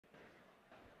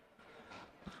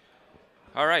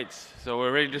All right, so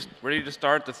we're ready to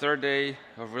start the third day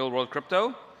of Real World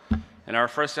Crypto. And our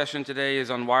first session today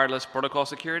is on wireless protocol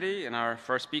security. And our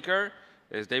first speaker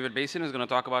is David Basin, who's going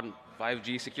to talk about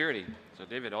 5G security. So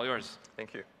David, all yours.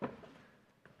 Thank you.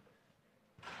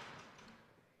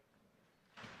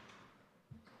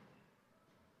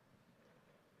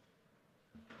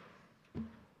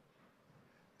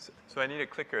 So I need a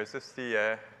clicker. Is this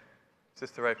the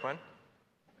right one?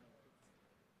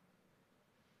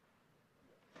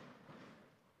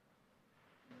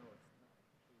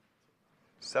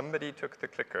 Somebody took the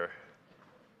clicker.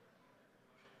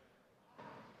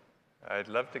 I'd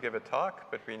love to give a talk,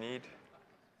 but we need...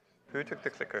 Who took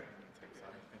the clicker?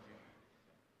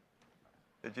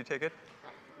 Did you take it?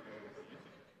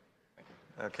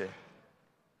 Okay.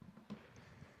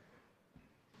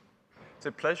 It's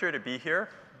a pleasure to be here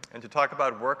and to talk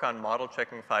about work on model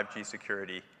checking 5G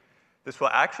security. This will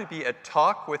actually be a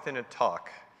talk within a talk.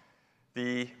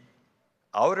 The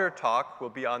outer talk will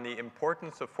be on the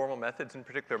importance of formal methods, in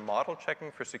particular model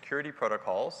checking for security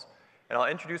protocols. And I'll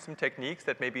introduce some techniques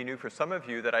that may be new for some of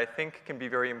you that I think can be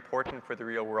very important for the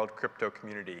real-world crypto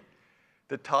community.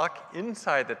 The talk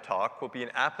inside the talk will be an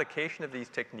application of these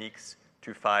techniques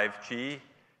to 5G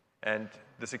and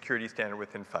the security standard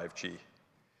within 5G.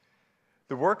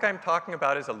 The work I'm talking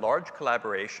about is a large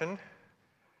collaboration.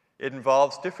 It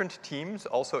involves different teams,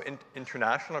 also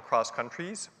international across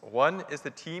countries. One is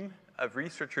the team of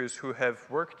researchers who have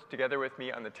worked together with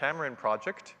me on the Tamarin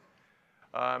project,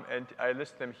 and I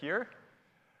list them here.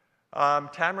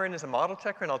 Tamarin is a model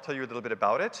checker, and I'll tell you a little bit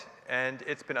about it, and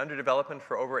it's been under development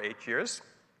for over 8 years.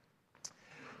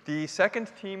 The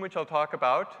second team, which I'll talk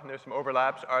about, and there's some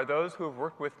overlaps, are those who have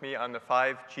worked with me on the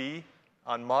 5G,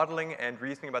 on modeling and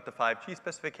reasoning about the 5G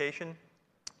specification.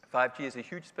 5G is a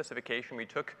huge specification. We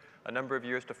took a number of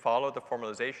years to follow the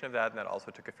formalization of that, and that also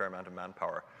took a fair amount of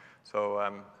manpower. So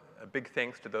a big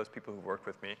thanks to those people who worked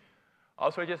with me.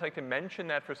 Also, I'd just like to mention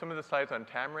that for some of the slides on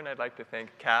Tamarin, I'd like to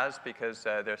thank Kaz because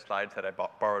they're slides that I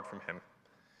borrowed from him.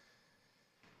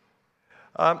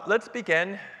 Let's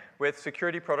begin with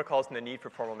security protocols and the need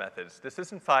for formal methods. This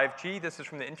isn't 5G. This is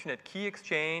from the Internet Key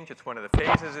Exchange. It's one of the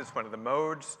phases. It's one of the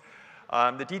modes.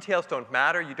 The details don't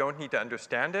matter. You don't need to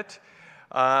understand it.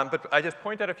 But I just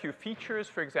point out a few features.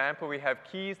 For example, we have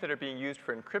keys that are being used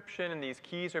for encryption, and these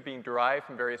keys are being derived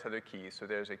from various other keys. So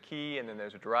there's a key, and then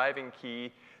there's a deriving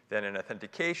key, then an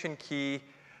authentication key,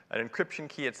 an encryption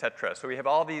key, et cetera. So we have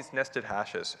all these nested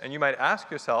hashes. And you might ask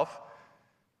yourself,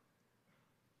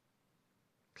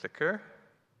 clicker.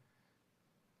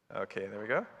 OK, there we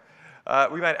go.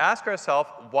 We might ask ourselves,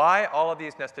 why all of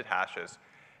these nested hashes?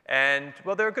 And,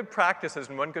 well, there are good practices,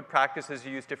 and one good practice is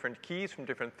you use different keys from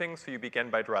different things, so you begin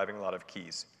by deriving a lot of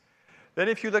keys. Then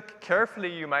if you look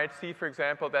carefully, you might see, for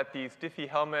example, that these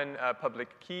Diffie-Hellman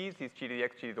public keys, these G to the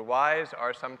X, G to the Ys,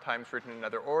 are sometimes written in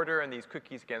another order, and these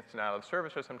cookies against denial of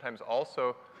service are sometimes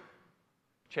also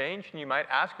changed. And you might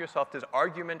ask yourself, does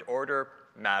argument order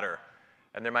matter?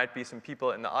 And there might be some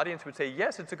people in the audience who would say,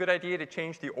 yes, it's a good idea to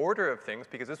change the order of things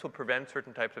because this will prevent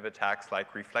certain types of attacks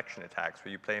like reflection attacks,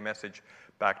 where you play a message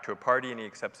back to a party and he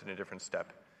accepts it in a different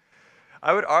step.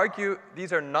 I would argue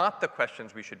these are not the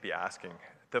questions we should be asking.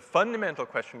 The fundamental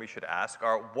question we should ask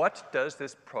are, what does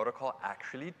this protocol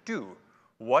actually do?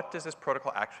 What does this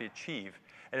protocol actually achieve?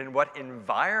 And in what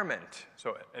environment?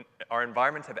 So our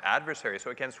environments have adversaries.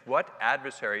 So against what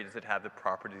adversary does it have the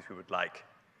properties we would like?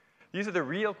 These are the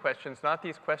real questions, not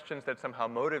these questions that somehow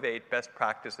motivate best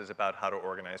practices about how to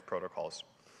organize protocols.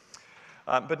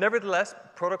 But nevertheless,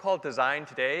 protocol design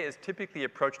today is typically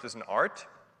approached as an art.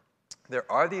 There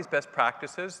are these best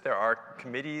practices. There are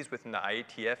committees within the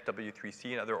IETF,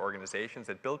 W3C, and other organizations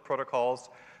that build protocols.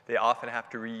 They often have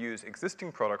to reuse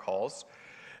existing protocols.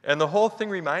 And the whole thing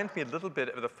reminds me a little bit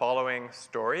of the following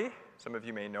story. Some of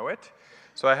you may know it.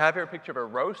 So I have here a picture of a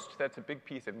roast. That's a big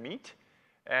piece of meat.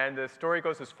 And the story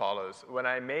goes as follows. When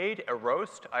I made a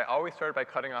roast, I always started by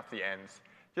cutting off the ends,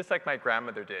 just like my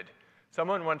grandmother did.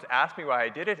 Someone once asked me why I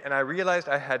did it, and I realized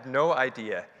I had no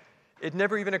idea. It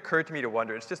never even occurred to me to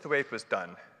wonder. It's just the way it was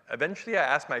done. Eventually, I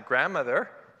asked my grandmother,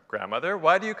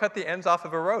 why do you cut the ends off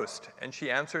of a roast? And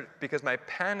she answered, because my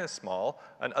pan is small,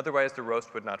 and otherwise the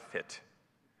roast would not fit.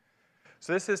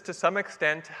 So this is, to some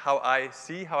extent, how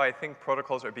I think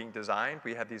protocols are being designed.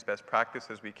 We have these best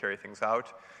practices. We carry things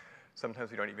out.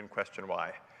 Sometimes we don't even question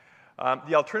why.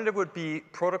 The alternative would be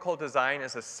protocol design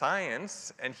as a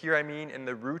science, and here I mean in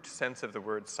the root sense of the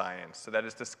word science. So that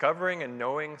is discovering and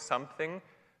knowing something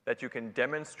that you can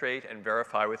demonstrate and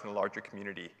verify within a larger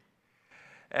community.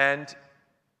 And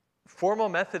formal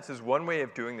methods is one way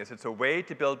of doing this. It's a way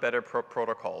to build better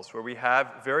protocols where we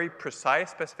have very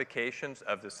precise specifications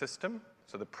of the system.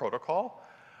 so the protocol,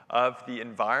 of the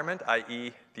environment,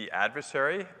 i.e. the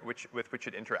adversary with which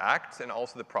it interacts, and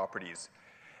also the properties.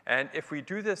 And if we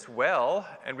do this well,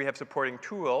 and we have supporting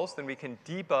tools, then we can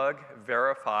debug,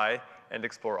 verify, and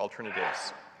explore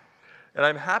alternatives. And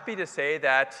I'm happy to say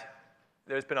that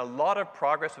there's been a lot of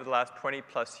progress over the last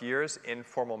 20+ years in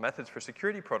formal methods for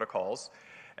security protocols,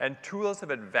 and tools have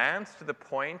advanced to the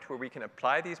point where we can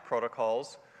apply these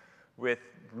protocols with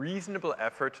reasonable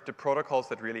effort to protocols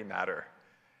that really matter.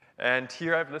 And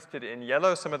here I've listed in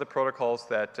yellow some of the protocols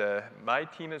that my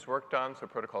team has worked on, so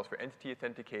protocols for entity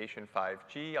authentication,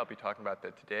 5G. I'll be talking about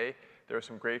that today. There was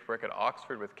some great work at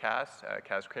Oxford with Kaz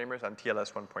Kramers on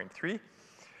TLS 1.3.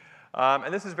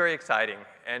 And this is very exciting.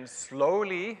 And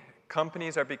slowly,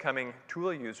 companies are becoming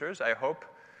tool users. I hope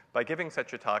by giving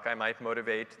such a talk, I might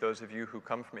motivate those of you who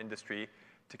come from industry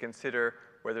to consider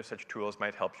whether such tools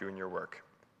might help you in your work.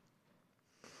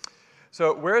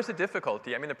 So where is the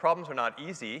difficulty? I mean, the problems are not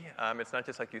easy. It's not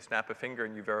just like you snap a finger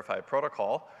and you verify a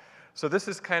protocol. So this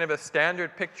is kind of a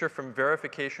standard picture from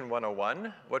Verification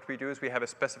 101. What we do is we have a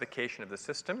specification of the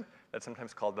system. That's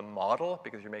sometimes called the model,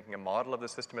 because you're making a model of the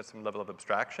system at some level of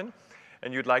abstraction.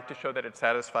 And you'd like to show that it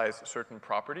satisfies certain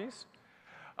properties.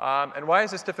 And why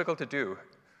is this difficult to do?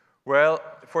 Well,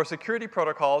 for security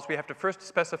protocols, we have to first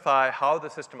specify how the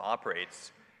system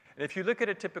operates. And if you look at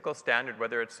a typical standard,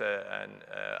 whether it's an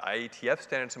IETF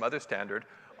standard, some other standard,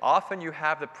 often you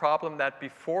have the problem that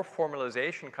before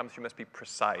formalization comes, you must be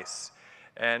precise.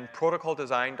 And protocol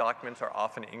design documents are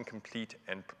often incomplete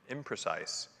and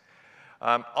imprecise.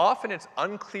 Often it's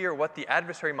unclear what the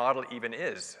adversary model even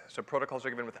is. So protocols are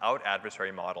given without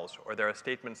adversary models, or there are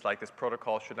statements like this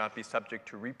protocol should not be subject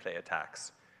to replay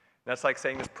attacks. That's like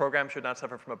saying this program should not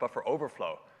suffer from a buffer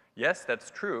overflow. Yes,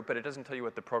 that's true, but it doesn't tell you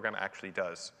what the program actually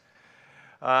does.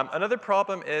 Another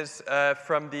problem is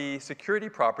from the security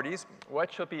properties,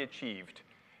 what shall be achieved?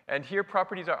 And here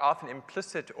properties are often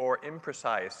implicit or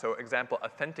imprecise. So example,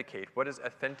 authenticate. What does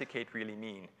authenticate really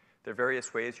mean? There are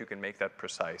various ways you can make that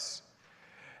precise.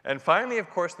 And finally, of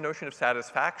course, the notion of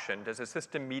satisfaction. Does a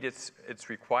system meet its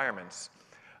requirements?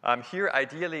 Here,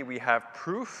 ideally, we have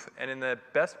proof, and in the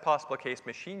best possible case,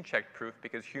 machine-checked proof,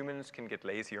 because humans can get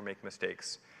lazy or make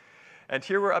mistakes. And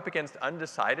here we're up against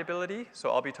undecidability.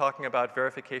 So I'll be talking about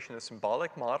verification of the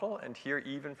symbolic model. And here,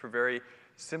 even for very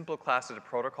simple classes of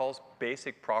protocols,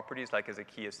 basic properties like is a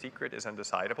key a secret is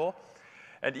undecidable.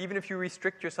 And even if you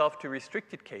restrict yourself to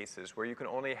restricted cases where you can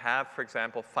only have, for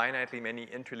example, finitely many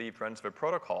interleaved runs of a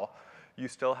protocol, you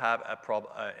still have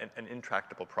an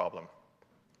intractable problem.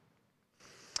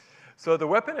 So the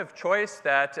weapon of choice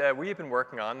that we have been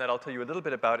working on that I'll tell you a little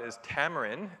bit about is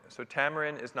Tamarin. So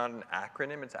Tamarin is not an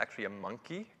acronym. It's actually a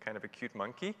monkey, kind of a cute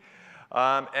monkey.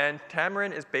 And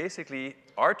Tamarin is basically,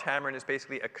 our Tamarin is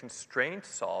basically a constraint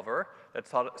solver that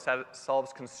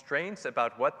solves constraints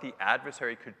about what the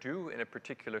adversary could do in a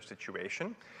particular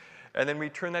situation. And then we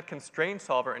turn that constraint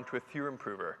solver into a theorem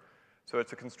prover. So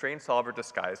it's a constraint solver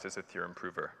disguised as a theorem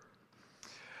prover.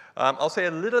 I'll say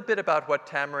a little bit about what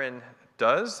Tamarin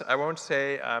does. I won't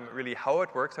say really how it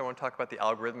works. I won't talk about the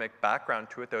algorithmic background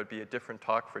to it. That would be a different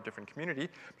talk for a different community.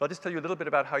 But I'll just tell you a little bit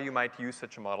about how you might use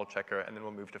such a model checker, and then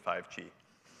we'll move to 5G.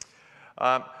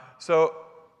 So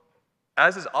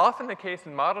as is often the case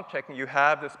in model checking, you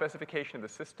have the specification of the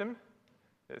system.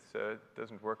 This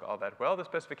doesn't work all that well. The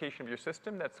specification of your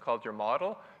system, that's called your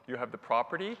model. You have the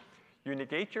property. You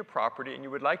negate your property, and you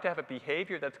would like to have a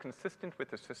behavior that's consistent with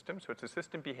the system. So it's a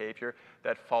system behavior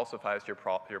that falsifies your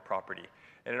property.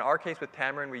 And in our case with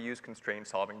Tamarin, we use constraint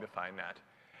solving to find that.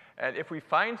 And if we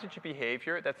find such a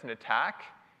behavior, that's an attack,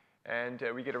 and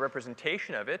we get a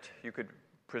representation of it. You could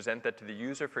present that to the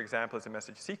user, for example, as a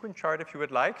message sequence chart if you would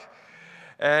like.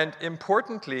 And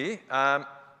importantly,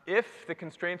 if the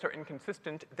constraints are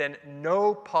inconsistent, then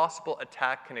no possible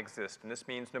attack can exist. And this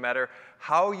means no matter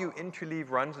how you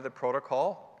interleave runs of the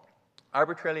protocol,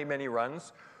 arbitrarily many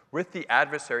runs, with the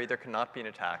adversary, there cannot be an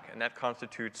attack. And that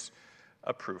constitutes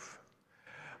a proof.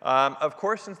 Of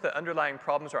course, since the underlying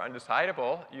problems are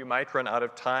undecidable, you might run out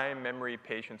of time, memory,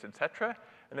 patience, et cetera.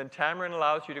 And then Tamarin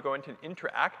allows you to go into an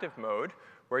interactive mode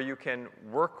where you can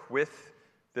work with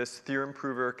this theorem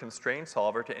prover constraint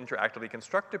solver to interactively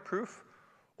construct a proof,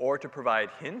 or to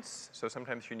provide hints. So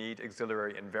sometimes you need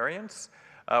auxiliary invariants,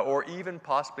 or even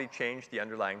possibly change the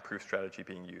underlying proof strategy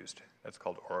being used. That's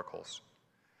called oracles.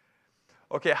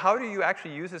 OK, how do you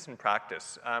actually use this in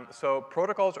practice? So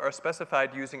protocols are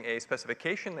specified using a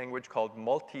specification language called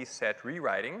multi-set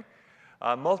rewriting.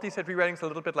 Multi-set rewriting is a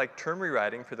little bit like term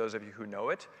rewriting for those of you who know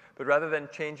it. But rather than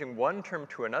changing one term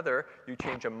to another, you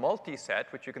change a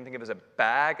multi-set, which you can think of as a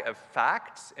bag of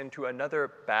facts, into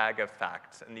another bag of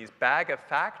facts. And these bag of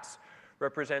facts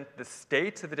represent the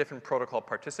states of the different protocol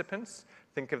participants.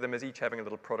 Think of them as each having a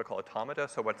little protocol automata.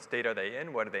 So what state are they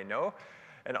in? What do they know?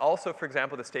 And also, for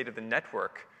example, the state of the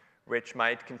network, which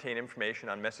might contain information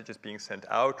on messages being sent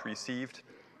out, received,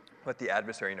 what the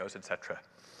adversary knows, et cetera.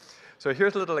 So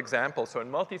here's a little example. So in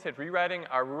multi-set rewriting,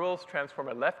 our rules transform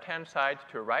a left-hand side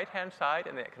to a right-hand side,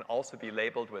 and they can also be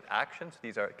labeled with actions.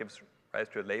 These gives rise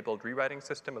to a labeled rewriting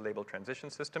system, a labeled transition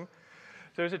system.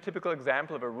 So there's a typical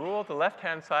example of a rule. The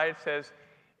left-hand side says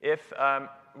if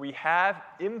we have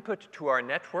input to our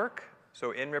network,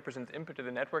 so in represents input to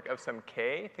the network of some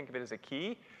k, think of it as a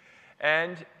key,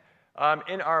 and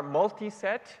in our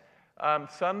multi-set,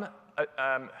 some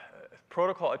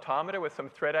protocol automata with some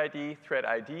thread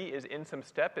ID is in some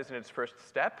step, is in its first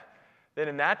step, then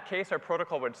in that case, our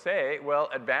protocol would say, well,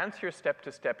 advance your step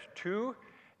to step 2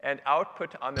 and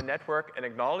output on the network an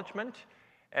acknowledgement,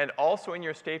 and also in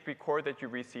your state record that you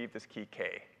received this key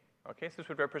k. Okay, so this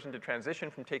would represent a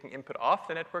transition from taking input off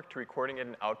the network to recording it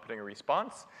and outputting a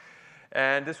response.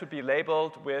 And this would be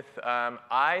labeled with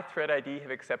I, thread ID,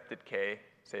 have accepted k,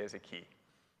 say as a key.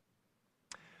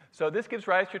 So this gives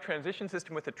rise to a transition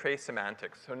system with a trace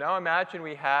semantics. So now imagine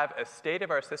we have a state of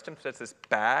our system, so that's this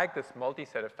bag, this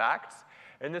multi-set of facts.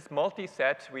 In this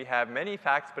multi-set, we have many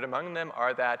facts, but among them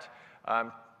are that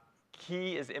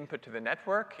key is input to the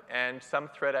network, and some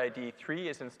thread ID 3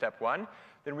 is in step 1.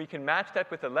 Then we can match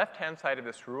that with the left-hand side of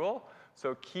this rule.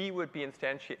 So k would be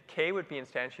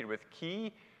instantiated with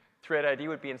key, thread ID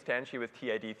would be instantiated with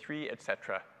TID 3, et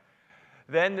cetera.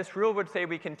 Then this rule would say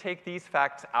we can take these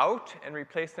facts out and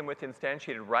replace them with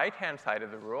instantiated right-hand side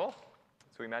of the rule.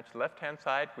 So we match the left-hand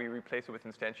side, we replace it with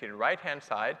instantiated right-hand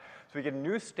side. So we get a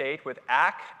new state with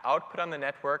ACK output on the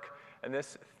network, and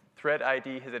this thread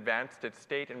ID has advanced its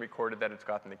state and recorded that it's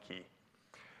gotten the key.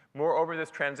 Moreover,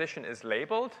 this transition is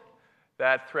labeled.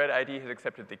 That thread ID has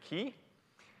accepted the key.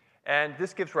 And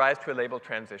this gives rise to a labeled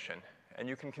transition. And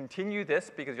you can continue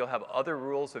this because you'll have other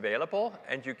rules available,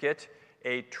 and you get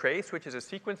a trace, which is a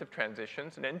sequence of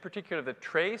transitions. And in particular, the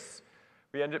trace,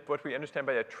 what we understand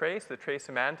by a trace, the trace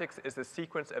semantics, is the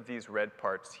sequence of these red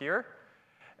parts here.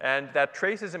 And that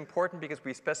trace is important because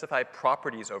we specify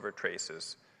properties over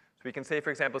traces. So we can say, for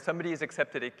example, somebody has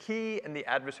accepted a key and the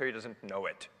adversary doesn't know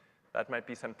it. That might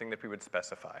be something that we would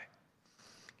specify.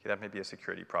 Okay, that may be a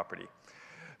security property.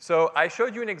 So I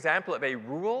showed you an example of a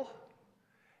rule.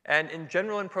 And in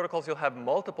general, in protocols, you'll have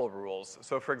multiple rules.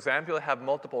 So for example, you'll have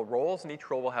multiple roles, and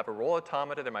each role will have a role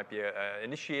automata. There might be an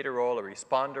initiator role, a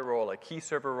responder role, a key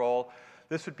server role.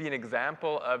 This would be an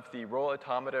example of the role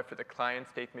automata for the client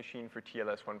state machine for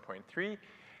TLS 1.3.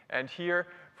 And here,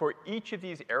 for each of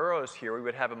these arrows here, we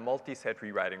would have a multi-set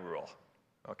rewriting rule.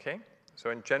 Okay?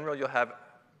 So in general, you'll have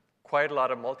quite a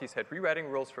lot of multi-set rewriting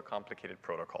rules for complicated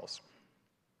protocols.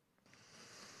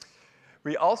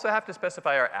 We also have to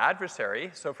specify our adversary.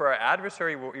 So for our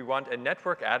adversary, we want a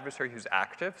network adversary who's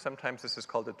active. Sometimes this is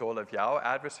called a Dolev-Yao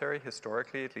adversary,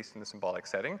 historically, at least in the symbolic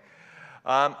setting.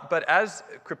 But as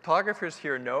cryptographers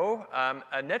here know,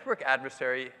 a network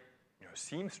adversary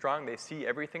seems strong. They see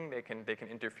everything. They can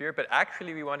interfere. But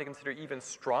actually, we want to consider even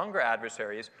stronger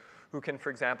adversaries who can,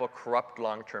 for example, corrupt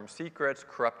long-term secrets,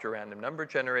 corrupt your random number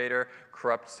generator,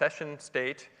 corrupt session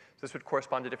state. This would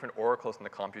correspond to different oracles in the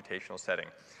computational setting.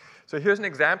 So here's an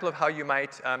example of how you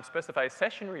might specify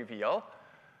session reveal.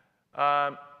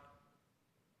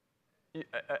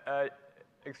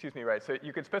 Excuse me, right. So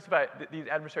you could specify these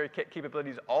adversary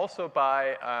capabilities also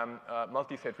by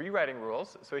multi-set rewriting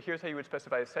rules. So here's how you would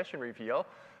specify a session reveal.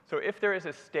 So if there is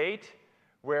a state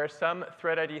where some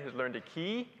thread ID has learned a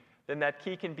key, then that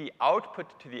key can be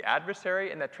output to the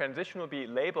adversary, and that transition will be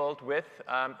labeled with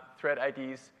thread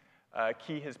ID's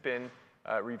key has been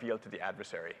revealed to the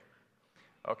adversary.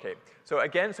 Okay, so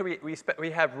again,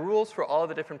 we have rules for all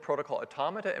the different protocol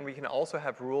automata, and we can also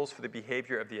have rules for the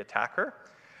behavior of the attacker.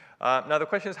 Now the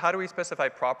question is, how do we specify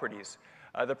properties?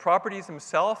 The properties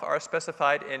themselves are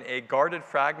specified in a guarded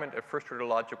fragment of first-order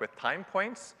logic with time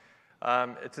points.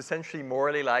 It's essentially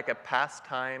morally like a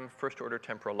past-time first-order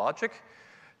temporal logic.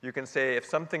 You can say if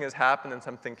something has happened, then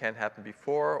something can't happen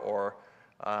before or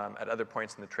at other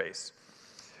points in the trace.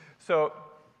 So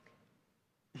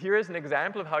here is an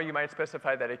example of how you might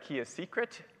specify that a key is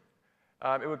secret.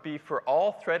 It would be for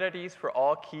all thread IDs, for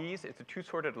all keys. It's a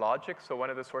two-sorted logic, so one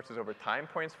of the sorts is over time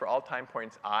points for all time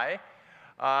points I.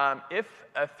 If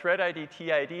a thread ID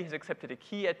TID has accepted a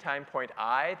key at time point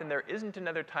I, then there isn't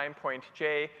another time point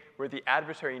J where the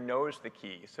adversary knows the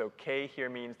key. So K here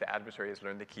means the adversary has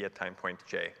learned the key at time point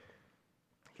J.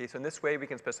 Okay, so in this way, we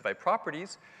can specify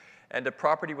properties, and a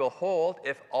property will hold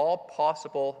if all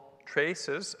possible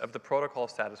traces of the protocol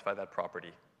satisfy that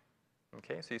property.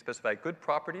 Okay, so you specify good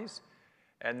properties,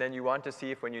 And then you want to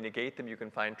see if when you negate them, you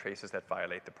can find traces that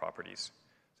violate the properties.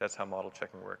 That's how model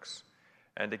checking works.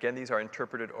 And again, these are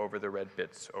interpreted over the red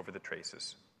bits, over the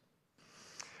traces.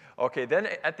 Okay, then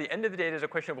at the end of the day, there's a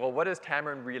question of, well, what does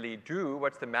Tamarin really do?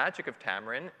 What's the magic of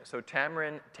Tamarin? So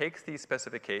Tamarin takes these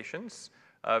specifications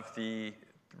of the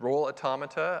role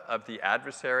automata, of the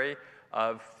adversary,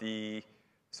 of the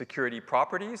security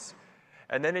properties,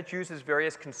 and then it uses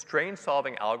various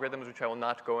constraint-solving algorithms, which I will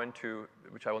not go into,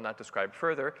 which I will not describe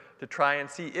further, to try and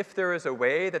see if there is a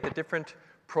way that the different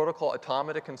protocol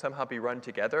automata can somehow be run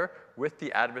together with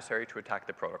the adversary to attack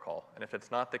the protocol. And if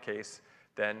it's not the case,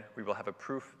 then we will have a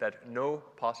proof that no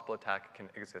possible attack can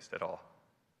exist at all.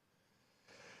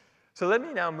 So let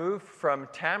me now move from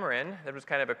Tamarin, that was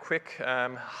kind of a quick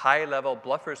high-level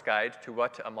bluffer's guide to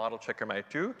what a model checker might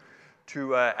do,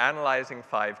 to analyzing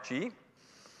 5G. Here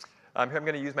I'm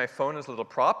going to use my phone as a little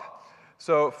prop.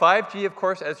 So 5G, of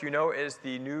course, as you know, is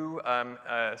the new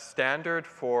standard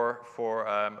for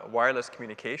wireless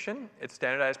communication. It's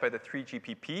standardized by the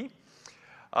 3GPP.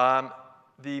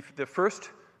 The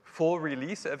first full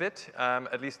release of it,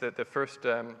 at least the first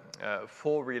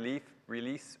full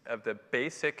release of the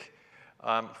basic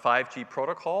 5G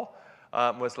protocol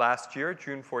was last year,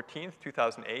 June 14th,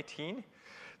 2018.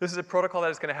 This is a protocol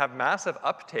that is going to have massive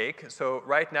uptake. So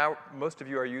right now, most of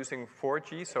you are using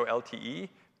 4G, so LTE,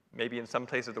 maybe in some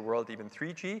places of the world even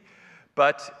 3G.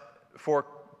 But for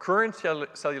current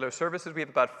cellular services, we have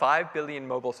about 5 billion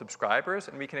mobile subscribers,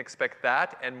 and we can expect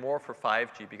that and more for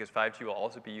 5G, because 5G will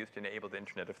also be used to enable the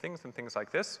Internet of Things and things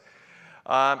like this.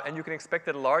 And you can expect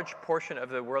that a large portion of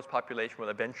the world's population will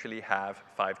eventually have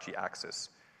 5G access.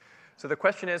 So the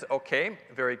question is, okay,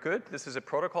 very good. This is a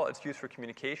protocol. It's used for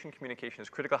communication. Communication is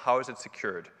critical. How is it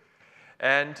secured?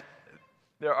 And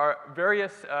there are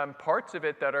various parts of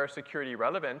it that are security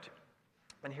relevant.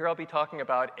 And here I'll be talking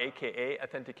about AKA,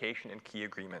 authentication and key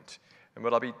agreement. And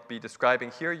what I'll be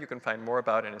describing here, you can find more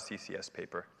about in a CCS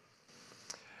paper.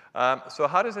 So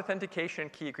how does authentication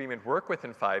and key agreement work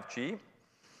within 5G?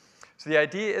 So the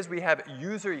idea is we have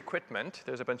user equipment.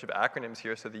 There's a bunch of acronyms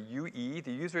here. So the UE,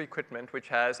 the user equipment, which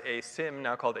has a SIM,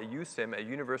 now called a USIM, a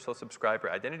Universal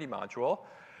Subscriber Identity Module.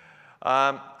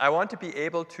 I want to be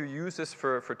able to use this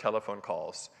for telephone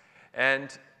calls.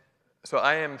 And so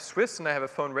I am Swiss, and I have a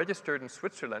phone registered in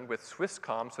Switzerland with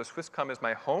Swisscom. So Swisscom is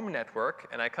my home network,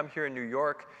 and I come here in New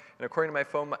York, and according to my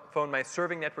phone, my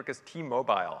serving network is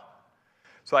T-Mobile.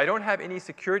 So I don't have any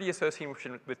security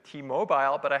association with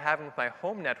T-Mobile, but I have it with my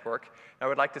home network. And I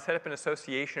would like to set up an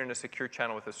association and a secure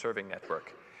channel with the serving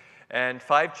network. And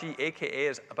 5G AKA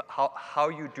is about how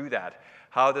you do that,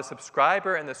 how the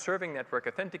subscriber and the serving network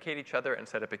authenticate each other and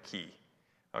set up a key.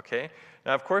 Okay?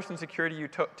 Now, of course, in security, you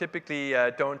typically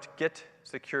don't get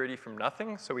security from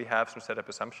nothing, so we have some setup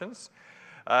assumptions.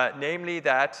 Namely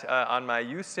that on my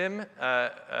USIM,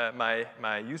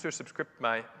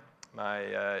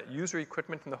 my user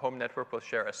equipment in the home network will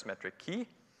share a symmetric key.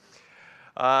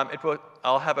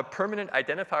 I'll have a permanent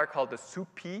identifier called the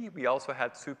SUPI. We also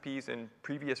had SUPIs in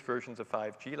previous versions of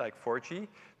 5G, like 4G.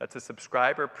 That's a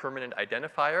subscriber permanent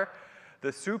identifier. The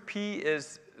SUPI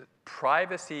is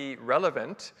privacy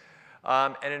relevant.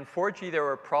 And in 4G, there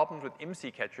were problems with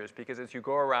IMSI catchers, because as you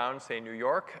go around, say, New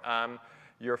York,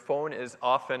 your phone is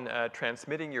often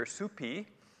transmitting your SUPI.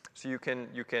 So you can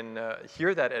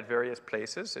hear that at various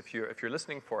places if you're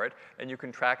listening for it, and you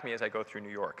can track me as I go through New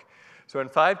York. So in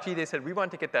 5G, they said, we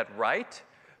want to get that right.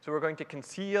 So we're going to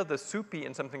conceal the SUPI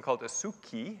in something called a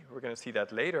SUKey. We're going to see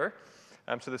that later.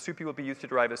 So the SUPI will be used to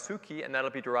derive a SUKey, and that'll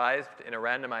be derived in a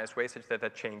randomized way such that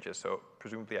that changes. So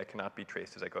presumably, I cannot be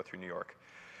traced as I go through New York.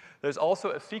 There's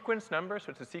also a sequence number.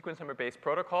 So it's a sequence number-based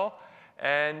protocol.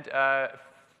 And my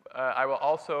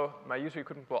user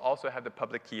equipment will also have the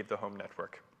public key of the home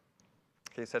network.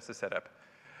 Okay, so that's the setup.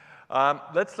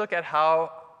 Let's look at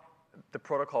how the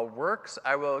protocol works.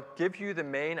 I will give you the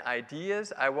main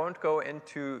ideas. I won't go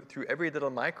through every little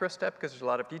micro step because there's a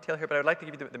lot of detail here, but I would like to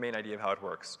give you the main idea of how it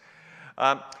works.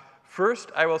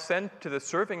 First, I will send to the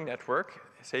serving network,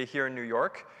 say here in New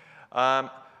York,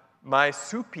 my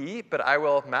SUPI, but I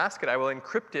will mask it. I will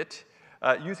encrypt it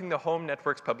using the home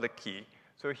network's public key.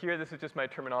 So here, this is just my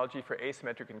terminology for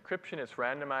asymmetric encryption. It's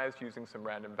randomized using some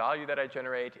random value that I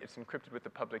generate. It's encrypted with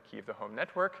the public key of the home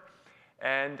network.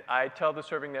 And I tell the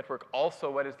serving network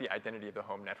also what is the identity of the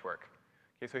home network.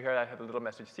 Okay, so here I have a little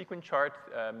message sequence chart.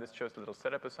 This shows the little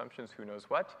setup assumptions, who knows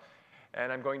what.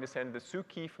 And I'm going to send the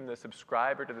SUKey from the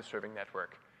subscriber to the serving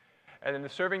network. And then the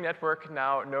serving network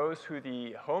now knows who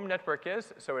the home network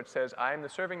is. So it says, I'm the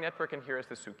serving network, and here is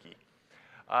the SUKey.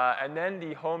 And then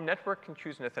the home network can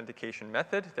choose an authentication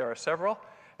method. There are several.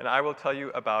 And I will tell you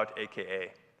about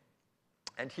AKA.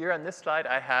 And here on this slide,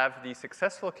 I have the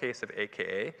successful case of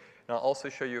AKA, and I'll also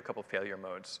show you a couple failure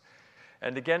modes.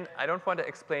 And again, I don't want to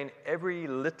explain every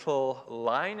little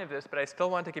line of this, but I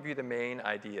still want to give you the main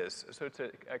ideas. So it's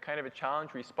a kind of a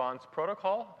challenge response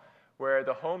protocol where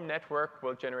the home network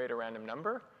will generate a random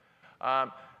number.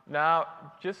 Now,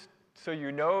 just so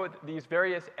you know, these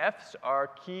various Fs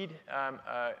are keyed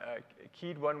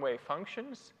one-way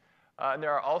functions. And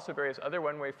there are also various other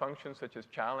one-way functions, such as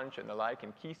challenge and the like,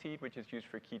 and key seed, which is used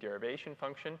for key derivation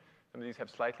function. Some of these have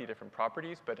slightly different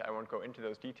properties, but I won't go into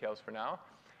those details for now.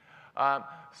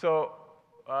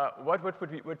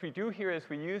 What we do here is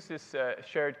we use this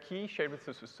shared key shared with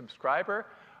the subscriber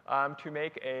to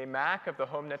make a MAC of the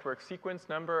home network sequence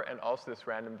number and also this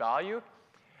random value.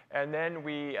 And then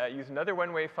we use another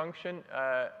one-way function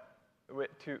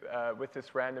with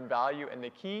this random value and the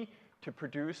key to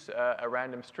produce a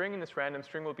random string. And this random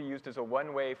string will be used as a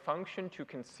one-way function to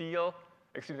conceal,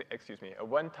 a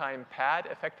one-time pad,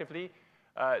 effectively,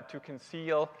 to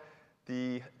conceal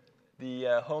the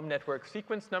home network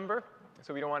sequence number.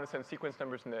 So we don't want to send sequence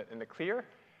numbers in the clear.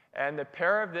 And the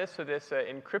pair of this, so this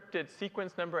encrypted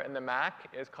sequence number and the MAC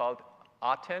is called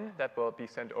ATEN. That will be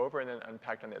sent over and then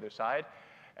unpacked on the other side.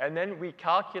 And then we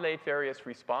calculate various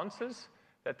responses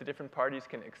that the different parties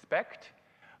can expect.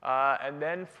 And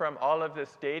then from all of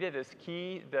this data, this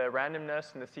key, the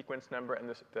randomness, and the sequence number, and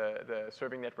the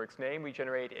serving network's name, we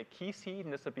generate a key seed.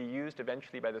 And this will be used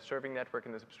eventually by the serving network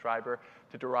and the subscriber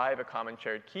to derive a common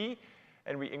shared key.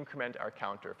 And we increment our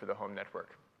counter for the home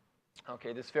network.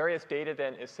 OK, this various data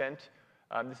then is sent.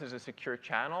 This is a secure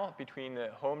channel between the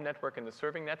home network and the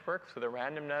serving network. So the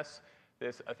randomness,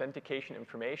 this authentication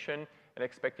information, an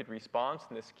expected response,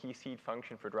 and this key seed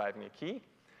function for driving a key.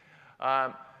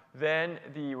 Then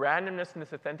the randomness and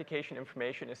this authentication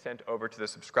information is sent over to the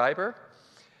subscriber.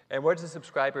 And what does the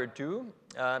subscriber do?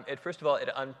 First of all, it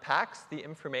unpacks the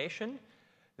information.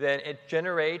 Then it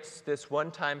generates this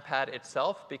one-time pad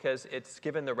itself because it's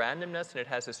given the randomness and it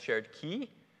has this shared key.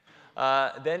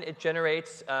 Then it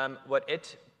generates what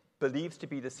it believes to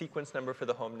be the sequence number for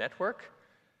the home network.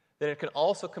 Then it can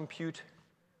also compute,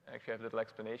 actually I have little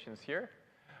explanations here.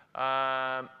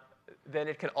 Then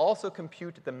it can also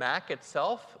compute the MAC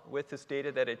itself with this data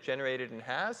that it generated and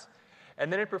has.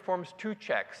 And then it performs two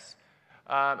checks.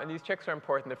 And these checks are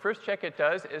important. The first check it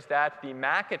does is that the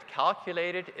MAC it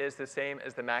calculated is the same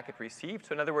as the MAC it received.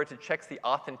 So in other words, it checks the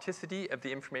authenticity of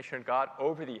the information it got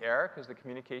over the air, because the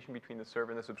communication between the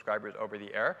server and the subscriber is over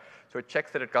the air. So it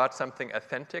checks that it got something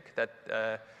authentic,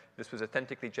 that this was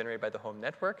authentically generated by the home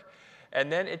network. And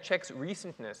then it checks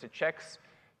recentness. It checks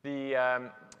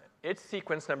its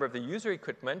sequence number of the user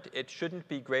equipment. It shouldn't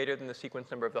be greater than the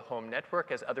sequence number of the home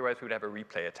network, as otherwise we would have a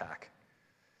replay attack.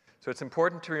 So it's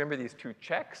important to remember these two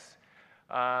checks,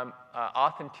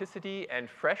 authenticity and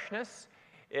freshness.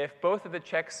 If both of the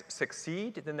checks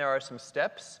succeed, then there are some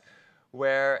steps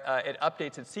where it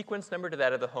updates its sequence number to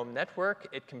that of the home network.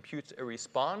 It computes a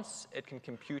response. It can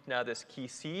compute now this key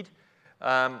seed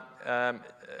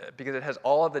because it has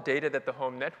all of the data that the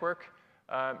home network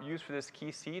used for this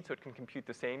key seed, so it can compute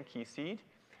the same key seed.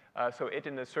 So it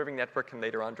and the serving network can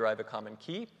later on derive a common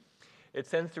key. It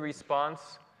sends the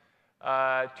response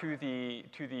to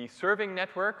the serving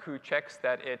network, who checks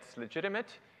that it's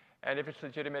legitimate. And if it's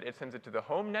legitimate, it sends it to the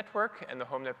home network. And the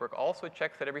home network also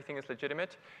checks that everything is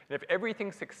legitimate. And if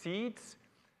everything succeeds,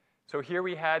 so here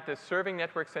we had the serving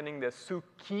network sending the SOUP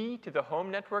key to the home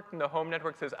network. And the home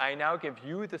network says, I now give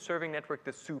you, the serving network,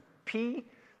 the SOUP P,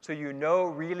 so you know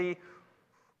really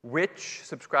which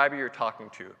subscriber you're talking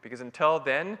to. Because until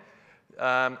then,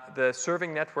 the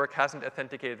serving network hasn't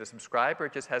authenticated the subscriber.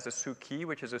 It just has a SOUP key,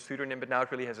 which is a pseudonym, but now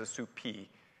it really has a SOUP P.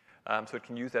 So it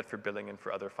can use that for billing and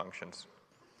for other functions.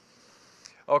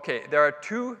 OK, there are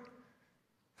two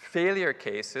failure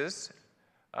cases.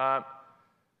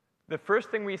 The first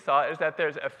thing we saw is that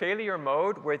there's a failure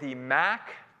mode where the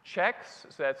MAC checks,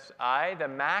 so that's I, the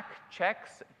MAC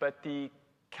checks, but the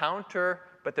counter,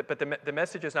 but the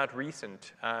message is not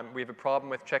recent. We have a problem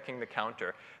with checking the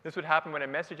counter. This would happen when a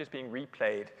message is being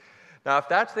replayed. Now, if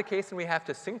that's the case, then we have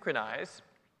to synchronize.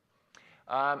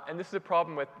 And this is a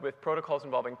problem with protocols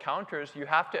involving counters. You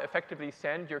have to effectively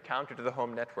send your counter to the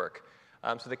home network.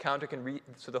 So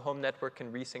the home network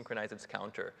can resynchronize its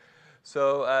counter.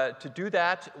 So to do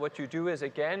that, what you do is,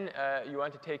 again, you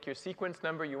want to take your sequence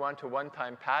number. You want to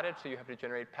one-time pad it, so you have to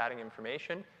generate padding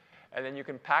information. And then you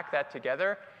can pack that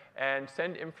together and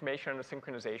send information on the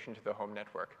synchronization to the home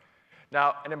network.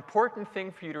 Now, an important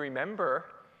thing for you to remember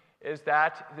is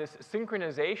that this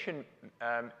synchronization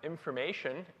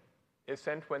information is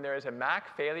sent when there is a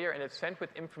MAC failure, and it's sent with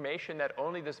information that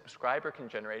only the subscriber can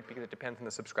generate because it depends on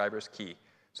the subscriber's key.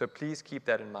 So please keep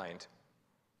that in mind.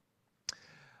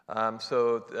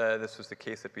 This was the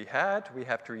case that we had. We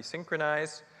have to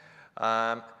resynchronize.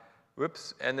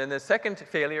 Whoops. And then the second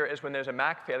failure is when there's a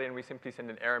MAC failure, and we simply send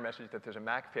an error message that there's a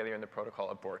MAC failure and the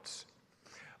protocol aborts.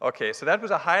 OK, so that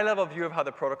was a high-level view of how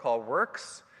the protocol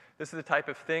works. This is the type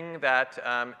of thing that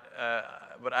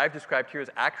what I've described here is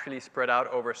actually spread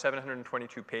out over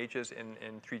 722 pages in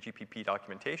 3GPP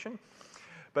documentation.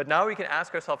 But now we can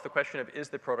ask ourselves the question of, is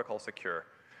the protocol secure?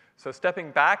 So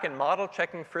stepping back and model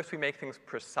checking, first we make things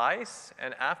precise.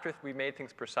 And after we made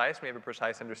things precise, we have a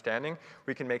precise understanding,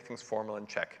 we can make things formal and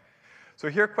check. So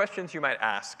here are questions you might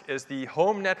ask. Is the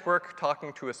home network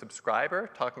talking to a subscriber,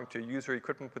 talking to user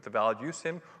equipment with a valid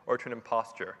USIM, or to an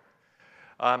impostor?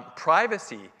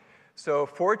 Privacy. So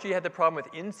 4G had the problem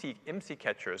with IMSI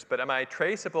catchers, but am I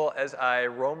traceable as I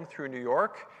roam through New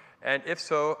York? And if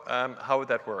so, how would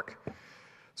that work?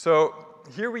 So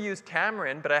here we use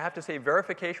Tamarin, but I have to say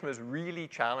verification was really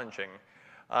challenging.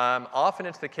 Often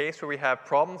it's the case where we have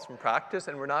problems from practice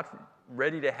and we're not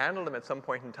ready to handle them at some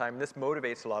point in time. This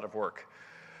motivates a lot of work.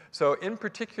 So in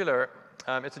particular,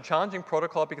 it's a challenging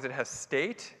protocol because it has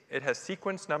state, it has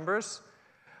sequence numbers.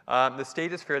 The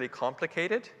state is fairly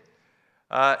complicated.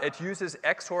 It uses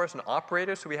XORs and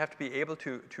operators, so we have to be able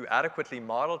to adequately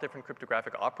model different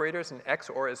cryptographic operators, and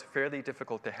XOR is fairly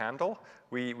difficult to handle.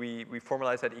 We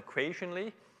formalize that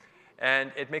equationally,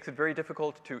 and it makes it very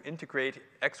difficult to integrate.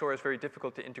 XOR is very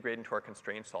difficult to integrate into our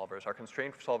constraint solvers. Our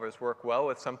constraint solvers work well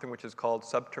with something which is called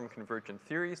subterm convergent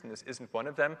theories, and this isn't one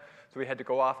of them. So we had to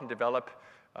go off and develop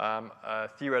a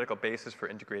theoretical basis for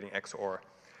integrating XOR.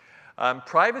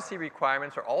 Privacy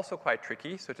requirements are also quite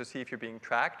tricky, so to see if you're being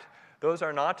tracked. Those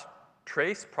are not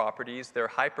trace properties, they're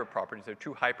hyper properties. They're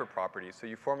two hyper properties. So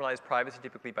you formalize privacy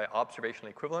typically by observational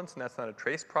equivalence, and that's not a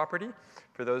trace property.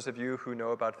 For those of you who know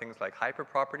about things like hyper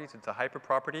properties, it's a hyper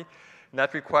property. And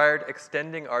that required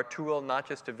extending our tool not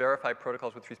just to verify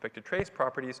protocols with respect to trace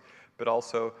properties, but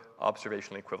also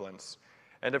observational equivalence.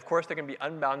 And of course, there can be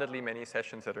unboundedly many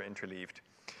sessions that are interleaved.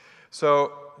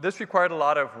 So this required a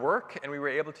lot of work, and we were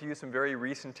able to use some very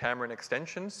recent Tamarin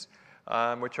extensions,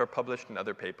 which are published in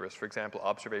other papers, for example,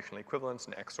 observational equivalence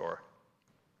and XOR.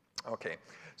 OK,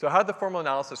 so how did the formal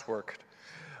analysis work?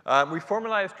 We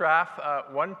formalized draft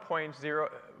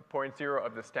 1.0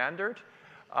 of the standard,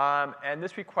 and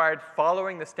this required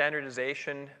following the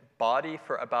standardization body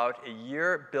for about a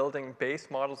year, building base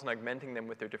models and augmenting them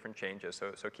with their different changes,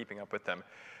 so keeping up with them.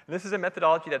 And this is a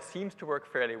methodology that seems to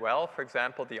work fairly well. For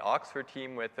example, the Oxford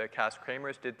team with Cass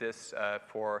Kramers did this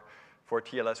for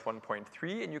TLS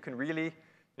 1.3, and you can really,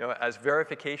 as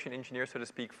verification engineers, so to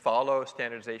speak, follow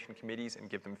standardization committees and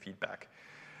give them feedback.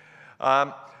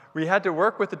 We had to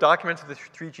work with the documents of the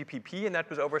 3GPP, and that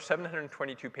was over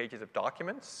 722 pages of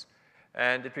documents.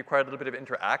 And it required a little bit of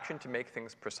interaction to make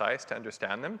things precise, to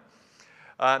understand them.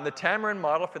 The Tamarin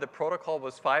model for the protocol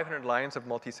was 500 lines of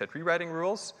multi-set rewriting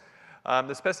rules.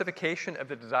 The specification of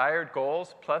the desired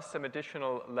goals plus some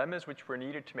additional lemmas which were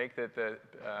needed to make the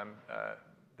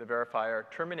verifier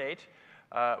terminate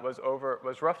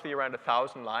was roughly around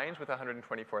 1,000 lines with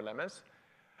 124 lemmas.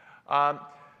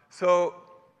 So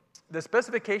the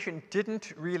specification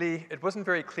it wasn't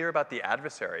very clear about the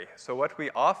adversary. So what we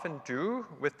often do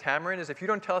with Tamarin is if you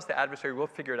don't tell us the adversary, we'll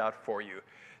figure it out for you.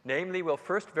 Namely, we'll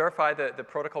first verify the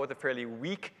protocol with a fairly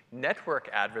weak network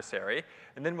adversary,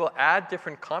 and then we'll add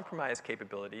different compromise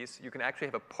capabilities. You can actually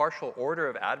have a partial order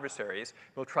of adversaries.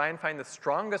 We'll try and find the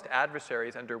strongest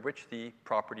adversaries under which the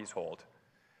properties hold.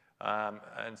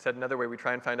 And said another way, we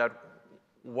try and find out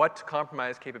what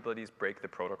compromise capabilities break the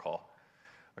protocol.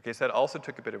 Okay, so that also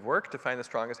took a bit of work to find the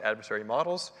strongest adversary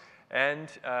models, and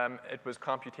it was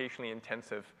computationally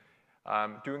intensive.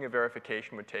 Doing a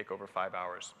verification would take over 5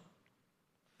 hours.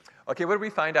 Okay, what did we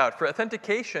find out? For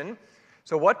authentication,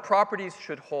 so what properties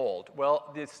should hold?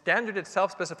 Well, the standard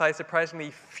itself specifies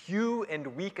surprisingly few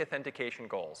and weak authentication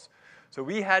goals. So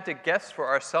we had to guess for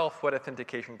ourselves what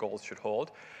authentication goals should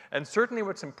hold. And certainly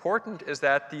what's important is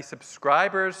that the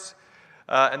subscribers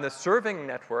and the serving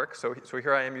network, so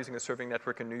here I am using a serving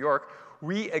network in New York,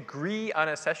 we agree on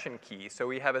a session key. So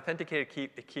we have authenticated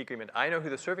key agreement. I know who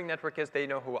the serving network is, they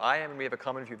know who I am, and we have a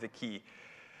common view of the key.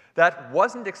 That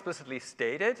wasn't explicitly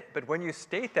stated, but when you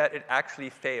state that, it actually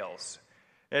fails.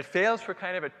 And it fails for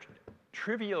kind of a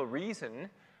trivial reason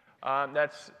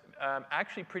that's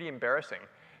actually pretty embarrassing.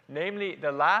 Namely,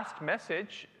 the last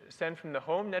message sent from the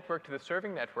home network to the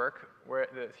serving network, where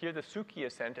here the SUKI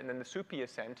is sent and then the SUPI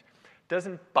is sent,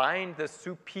 doesn't bind the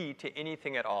SUPI to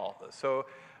anything at all. So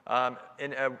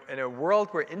in a world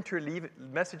where interleave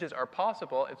messages are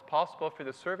possible, it's possible for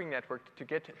the serving network to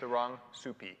get the wrong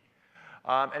SUPI.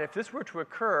 And if this were to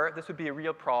occur, this would be a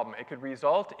real problem. It could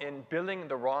result in billing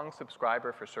the wrong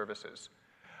subscriber for services.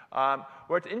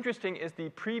 What's interesting is the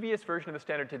previous version of the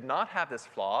standard did not have this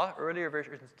flaw. Earlier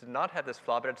versions did not have this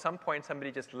flaw, but at some point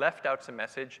somebody just left out some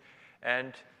message,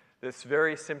 and this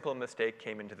very simple mistake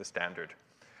came into the standard.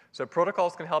 So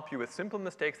protocols can help you with simple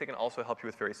mistakes. They can also help you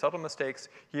with very subtle mistakes.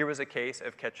 Here was a case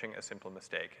of catching a simple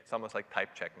mistake. It's almost like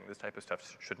type checking. This type of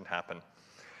stuff shouldn't happen.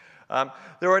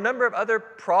 There are a number of other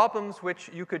problems which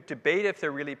you could debate if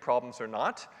they're really problems or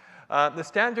not. The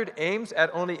standard aims at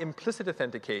only implicit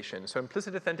authentication. So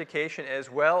implicit authentication is,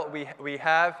 well, we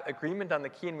have agreement on the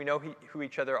key and we know who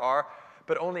each other are,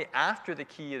 but only after the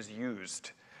key is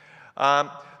used.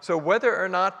 So whether or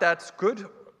not that's good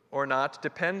or not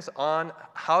depends on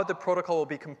how the protocol will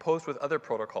be composed with other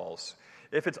protocols.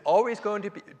 If it's always going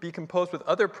to be composed with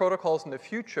other protocols in the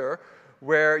future,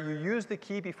 where you use the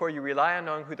key before you rely on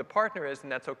knowing who the partner is, then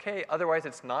that's okay. Otherwise,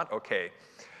 it's not okay.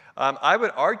 I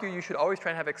would argue you should always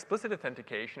try and have explicit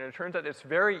authentication, and it turns out it's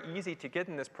very easy to get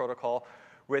in this protocol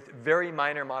with very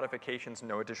minor modifications and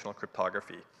no additional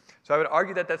cryptography. So I would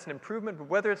argue that that's an improvement, but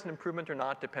whether it's an improvement or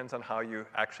not depends on how you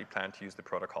actually plan to use the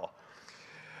protocol.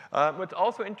 What's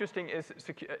also interesting is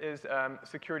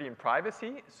security and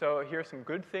privacy. So here are some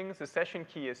good things. The session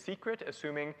key is secret,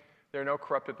 assuming there are no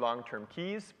corrupted long-term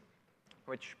keys,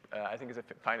 which I think is a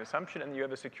fine assumption, and you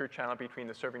have a secure channel between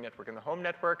the serving network and the home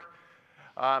network.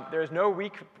 There is no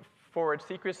weak forward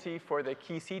secrecy for the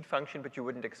key seed function, but you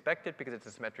wouldn't expect it because it's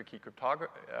a symmetric key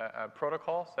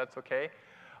protocol, so that's okay.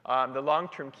 The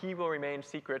long-term key will remain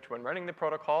secret when running the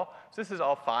protocol, so this is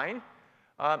all fine.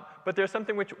 But there's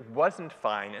something which wasn't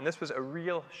fine, and this was a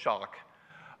real shock.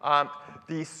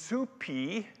 The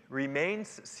SUPI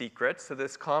remains secret, so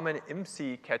this common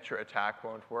IMSI catcher attack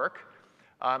won't work,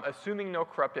 assuming no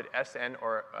corrupted SN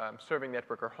or serving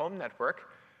network or home network.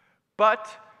 But,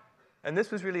 and this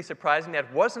was really surprising,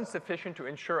 that wasn't sufficient to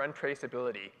ensure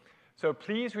untraceability. So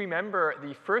please remember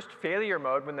the first failure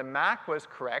mode when the MAC was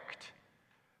correct,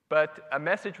 but a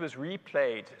message was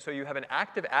replayed. So you have an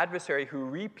active adversary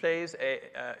who replays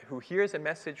who hears a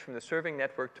message from the serving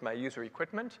network to my user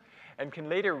equipment and can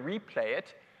later replay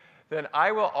it. Then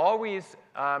I will always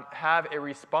have a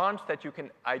response that you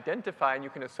can identify and you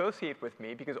can associate with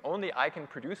me because only I can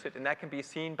produce it, and that can be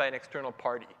seen by an external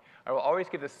party. I will always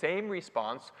give the same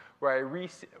response where I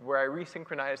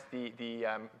resynchronize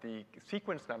the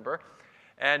sequence number,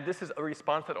 and this is a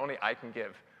response that only I can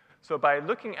give. So by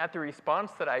looking at the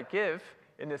response that I give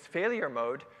in this failure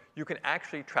mode, you can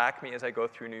actually track me as I go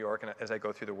through New York and as I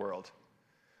go through the world.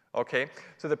 Okay?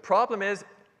 So the problem is,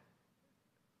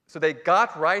 so they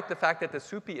got right the fact that the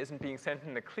SUPI isn't being sent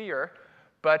in the clear,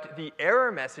 but the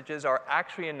error messages are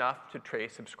actually enough to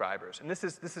trace subscribers. And this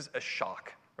is a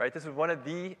shock, right? This is one of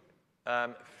the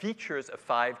features of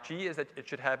 5G is that it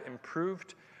should have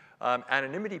improved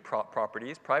anonymity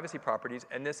properties, privacy properties,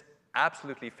 and this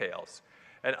absolutely fails.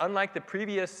 And unlike the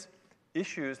previous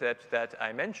issues that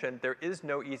I mentioned, there is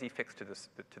no easy fix to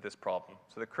this problem.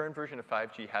 So the current version of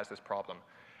 5G has this problem.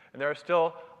 And there are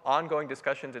still ongoing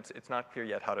discussions. It's not clear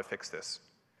yet how to fix this.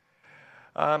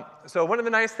 So one of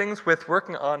the nice things with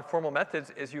working on formal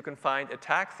methods is you can find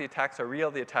attacks. The attacks are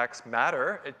real. The attacks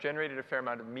matter. It generated a fair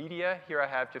amount of media. Here I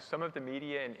have just some of the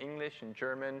media in English, in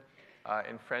German,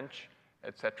 in French,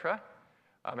 etc.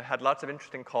 I had lots of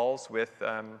interesting calls with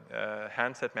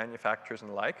handset manufacturers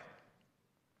and the like.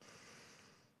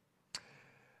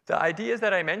 The ideas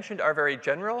that I mentioned are very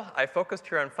general. I focused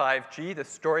here on 5G, the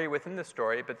story within the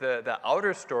story, but the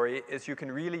outer story is you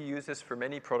can really use this for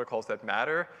many protocols that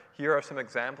matter. Here are some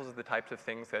examples of the types of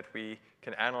things that we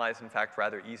can analyze, in fact,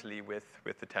 rather easily with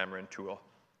the Tamarin tool.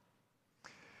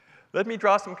 Let me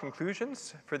draw some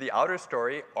conclusions. For the outer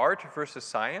story, art versus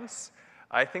science,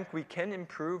 I think we can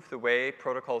improve the way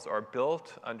protocols are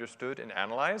built, understood, and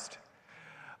analyzed.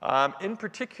 In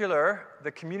particular,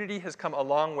 the community has come a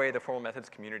long way, the formal methods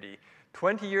community.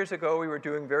 20 years ago, we were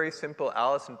doing very simple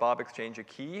Alice and Bob exchange a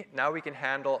key. Now we can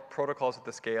handle protocols at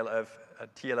the scale of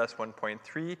TLS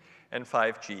 1.3 and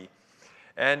 5G.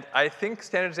 And I think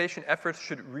standardization efforts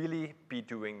should really be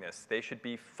doing this. They should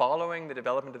be following the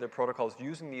development of their protocols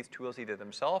using these tools either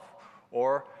themselves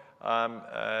or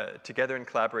together in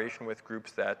collaboration with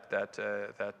groups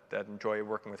that enjoy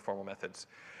working with formal methods.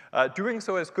 Doing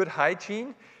so is good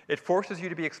hygiene. It forces you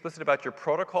to be explicit about your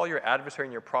protocol, your adversary,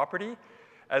 and your property.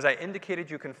 As I indicated,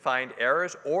 you can find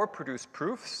errors or produce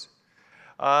proofs,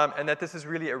 and that this is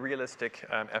really a realistic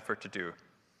effort to do.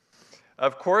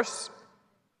 Of course,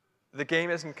 the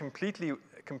game isn't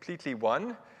completely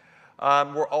won.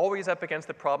 We're always up against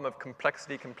the problem of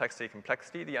complexity, complexity,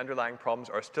 complexity. The underlying problems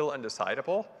are still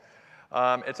undecidable.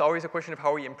 It's always a question of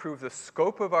how we improve the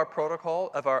scope of our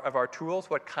protocol, of our tools,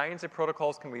 what kinds of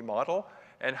protocols can we model,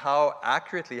 and how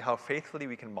accurately, how faithfully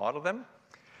we can model them.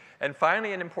 And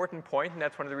finally, an important point, and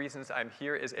that's one of the reasons I'm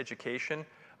here, is education.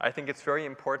 I think it's very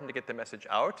important to get the message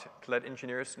out, to let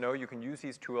engineers know you can use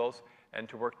these tools and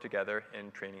to work together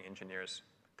in training engineers.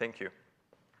 Thank you.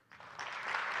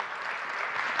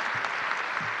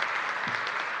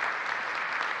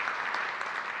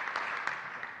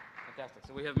 Fantastic.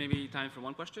 So we have maybe time for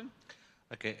one question.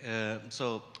 Okay,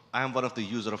 so I am one of the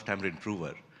user of Tamarind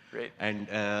Prover. Great. And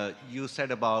you said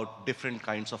about different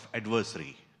kinds of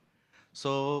adversary.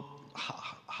 So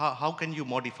how can you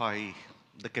modify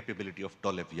the capability of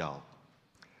Dolev YAO?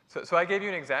 So I gave you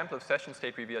an example of session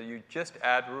state reveal. You just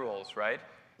add rules, right?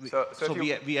 So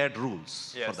we add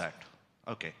rules Yes. for that.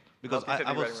 Okay. Because Well, you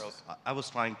said rules. I was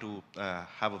trying to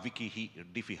have a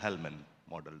Diffie-Hellman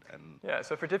model. And yeah,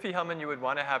 so for Diffie-Hellman, you would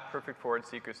want to have perfect forward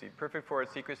secrecy. Perfect forward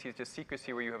secrecy is just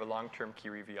secrecy where you have a long-term key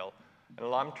reveal. And a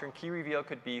long-term key reveal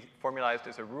could be formalized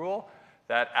as a rule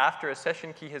that after a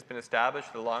session key has been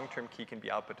established, the long-term key can be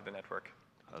output to the network.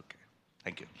 okay,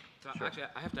 thank you. So actually,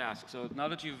 I have to ask. So now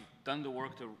that you've done the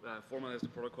work to formalize the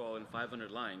protocol in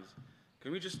 500 lines,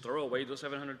 can we just throw away those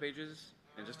 700 pages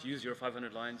and just use your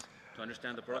 500 lines to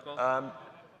understand the protocol?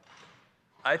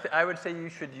 I would say you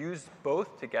should use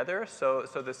both together. So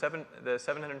the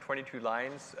 722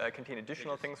 lines contain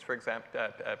additional things, for example,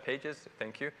 pages,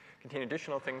 thank you, contain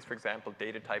additional things, for example,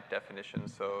 data type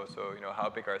definitions. So you know, how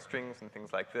big are strings and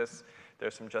things like this.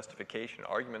 There's some justification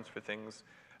arguments for things.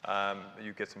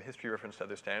 You get some history reference to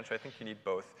other standards. So I think you need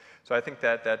both. So I think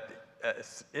that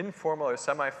informal or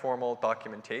semi-formal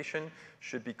documentation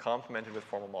should be complemented with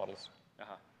formal models.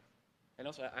 Uh-huh. And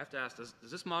also, I have to ask, does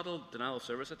this model denial of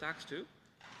service attacks too?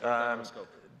 Or is that in the scope?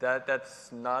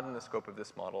 That's not in the scope of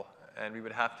this model, and we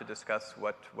would have to discuss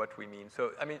what we mean.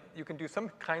 So, I mean, you can do some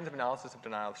kinds of analysis of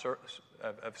denial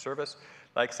of service,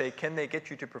 like say, can the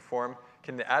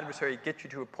adversary get you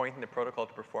to a point in the protocol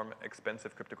to perform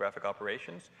expensive cryptographic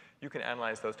operations? You can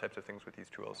analyze those types of things with these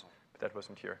tools, but that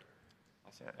wasn't here.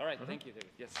 Awesome. All right, thank you, David.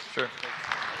 Yes. Sure.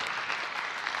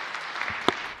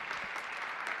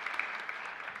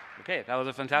 Okay, that was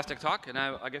a fantastic talk, and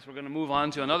now I guess we're going to move on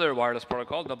to another wireless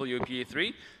protocol,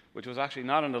 WPA3, which was actually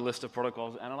not on the list of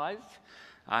protocols analyzed.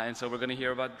 And so we're going to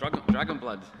hear about Dragon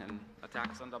Blood and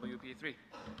attacks on WPA3.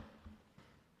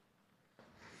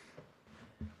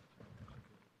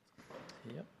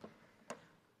 Yep.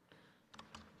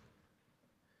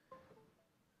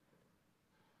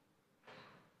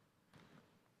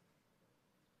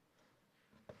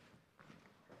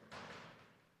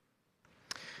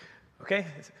 Okay,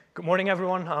 good morning,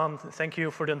 everyone. Thank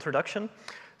you for the introduction.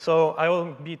 So I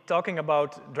will be talking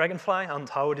about Dragonfly and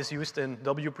how it is used in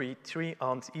WPA3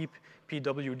 and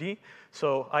EPWD.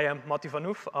 So I am Matti van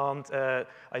Oof, and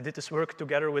I did this work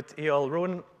together with E.L.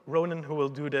 Ronan, who will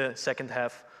do the second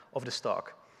half of this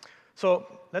talk. So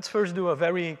let's first do a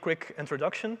very quick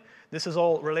introduction. This is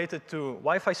all related to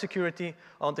Wi-Fi security,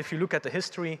 and if you look at the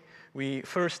history, we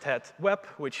first had WEP,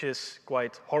 which is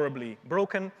quite horribly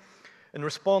broken. In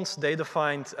response, they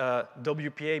defined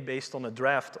WPA based on a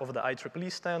draft of the IEEE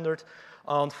standard.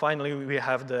 And finally, we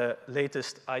have the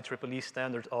latest IEEE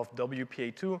standard of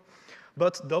WPA2.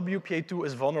 But WPA2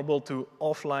 is vulnerable to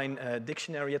offline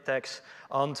dictionary attacks.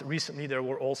 And recently, there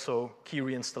were also key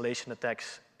reinstallation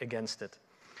attacks against it.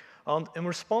 And in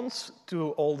response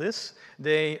to all this,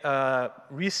 they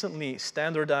recently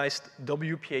standardized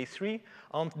WPA3,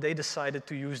 and they decided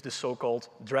to use the so-called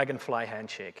Dragonfly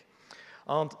handshake.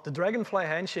 And the Dragonfly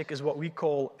handshake is what we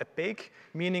call opaque,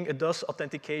 meaning it does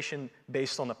authentication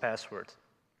based on a password.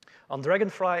 And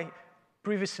Dragonfly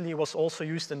previously was also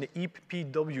used in the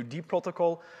EPWD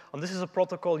protocol, and this is a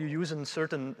protocol you use in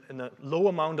a low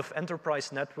amount of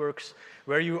enterprise networks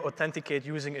where you authenticate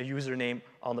using a username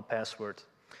and a password.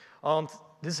 And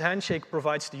this handshake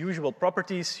provides the usual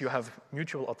properties. You have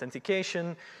mutual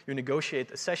authentication, you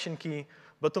negotiate a session key,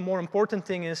 but the more important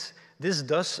thing is this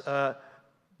does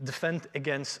defend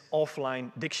against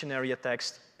offline dictionary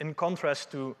attacks in contrast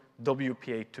to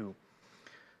WPA2.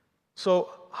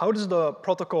 So how does the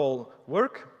protocol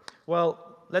work?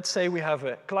 Well, let's say we have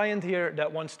a client here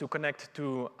that wants to connect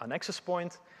to an access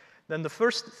point. Then the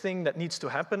first thing that needs to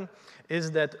happen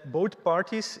is that both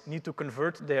parties need to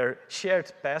convert their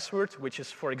shared password, which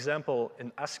is, for example,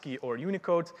 in ASCII or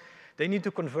Unicode. They need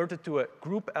to convert it to a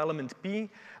group element P,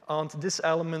 and this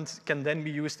element can then be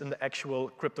used in the actual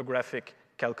cryptographic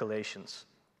calculations.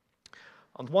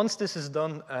 And once this is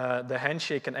done, the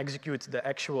handshake can execute the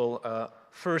actual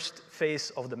first phase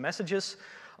of the messages.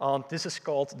 And this is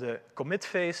called the commit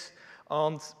phase.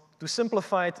 And To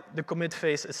simplify it, the commit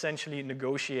phase essentially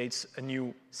negotiates a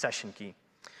new session key.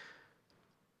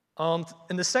 And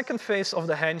in the second phase of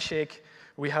the handshake,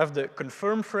 we have the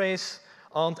confirm phrase.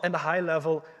 And at a high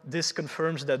level, this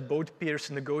confirms that both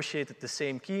peers negotiated the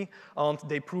same key, and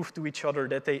they prove to each other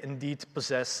that they indeed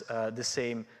possess the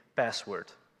same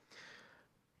password.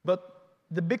 But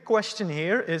the big question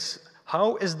here is,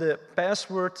 how is the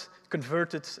password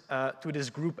converted to this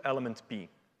group element P?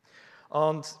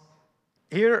 And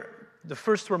here, the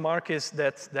first remark is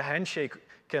that the handshake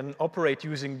can operate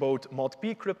using both mod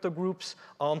P crypto groups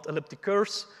and elliptic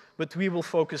curves, but we will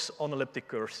focus on elliptic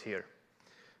curves here.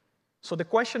 So the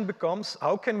question becomes,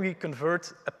 how can we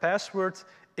convert a password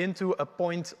into a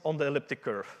point on the elliptic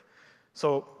curve?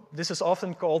 So this is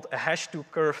often called a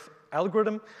hash-to-curve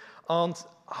algorithm. And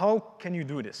how can you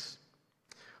do this?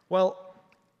 Well,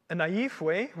 a naive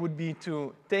way would be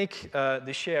to take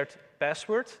the shared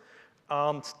password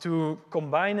and to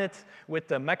combine it with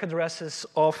the MAC addresses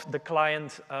of the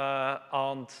client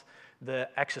and the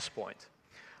access point.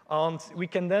 And we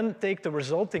can then take the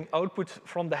resulting output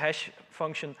from the hash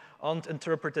function and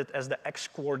interpret it as the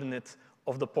x-coordinate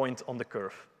of the point on the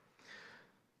curve.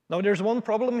 Now, there's one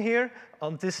problem here,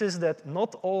 and this is that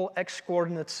not all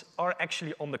x-coordinates are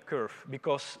actually on the curve,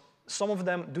 because some of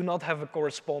them do not have a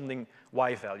corresponding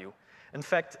y value. In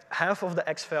fact, half of the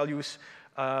x values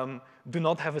do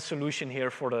not have a solution here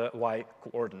for the y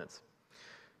coordinate.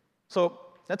 So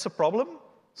that's a problem.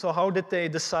 So how did they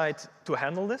decide to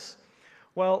handle this?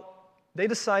 Well, they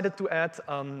decided to add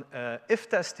an if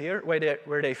test here,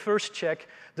 where they first check,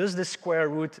 does this square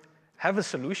root have a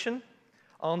solution?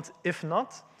 And if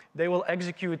not, they will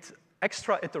execute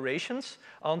extra iterations,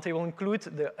 and they will include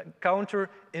the counter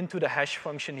into the hash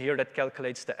function here that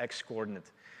calculates the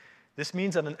x-coordinate. This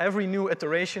means that in every new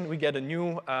iteration, we get a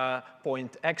new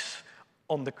point x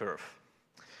on the curve.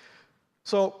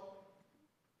 So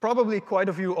probably quite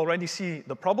a few already see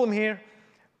the problem here.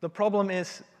 The problem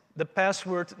is the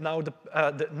password now,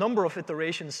 the number of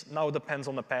iterations now depends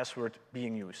on the password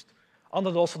being used. And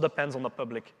it also depends on the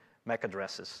public MAC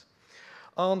addresses.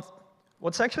 And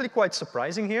what's actually quite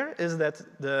surprising here is that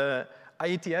the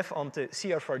IETF and the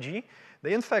CFRG,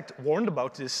 they in fact warned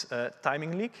about this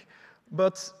timing leak,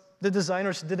 but the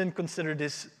designers didn't consider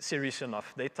this serious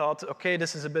enough. They thought, okay,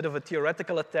 this is a bit of a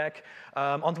theoretical attack,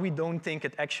 and we don't think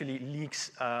it actually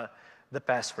leaks the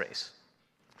passphrase.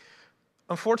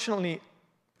 Unfortunately,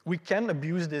 we can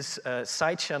abuse this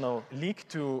side channel leak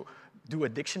to do a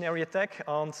dictionary attack,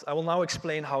 and I will now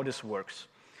explain how this works.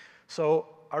 So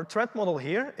our threat model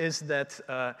here is that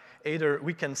either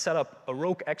we can set up a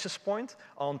rogue access point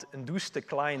and induce the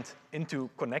client into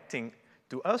connecting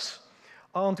to us,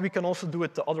 and we can also do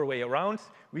it the other way around.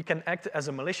 We can act as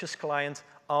a malicious client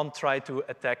and try to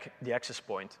attack the access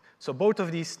point. So both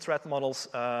of these threat models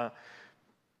are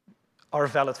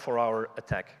valid for our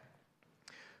attack.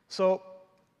 So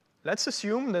let's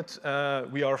assume that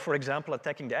we are, for example,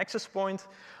 attacking the access point,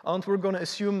 and we're going to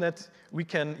assume that we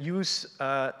can use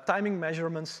timing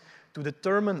measurements to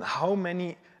determine how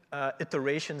many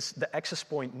iterations the access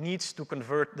point needs to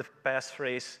convert the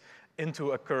passphrase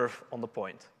into a curve on the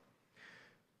point.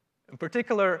 In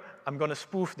particular, I'm going to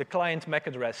spoof the client MAC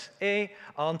address A,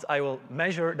 and I will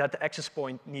measure that the access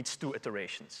point needs 2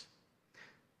 iterations.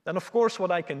 Then, of course,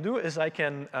 what I can do is I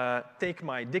can take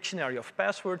my dictionary of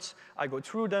passwords, I go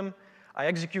through them, I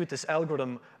execute this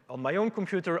algorithm on my own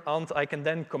computer, and I can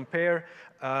then compare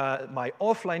my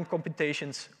offline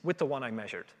computations with the one I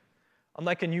measured. And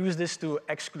I can use this to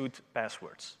exclude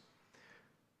passwords.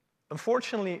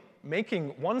 Unfortunately,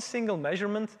 making one single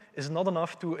measurement is not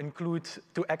enough to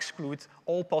exclude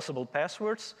all possible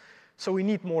passwords, so we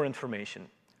need more information.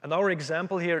 In our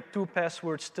example here, 2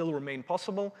 passwords still remain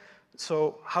possible.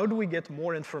 So how do we get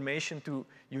more information to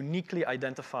uniquely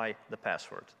identify the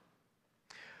password?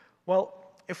 Well,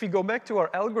 if we go back to our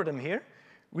algorithm here,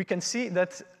 we can see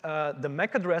that the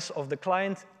MAC address of the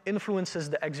client influences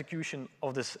the execution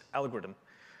of this algorithm.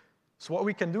 So what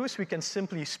we can do is we can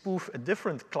simply spoof a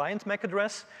different client MAC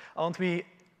address, and we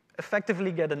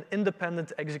effectively get an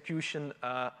independent execution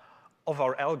of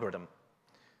our algorithm.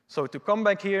 So to come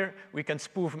back here, we can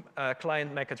spoof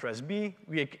client MAC address B.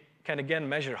 We can again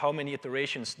measure how many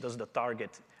iterations does the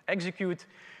target execute.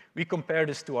 We compare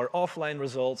this to our offline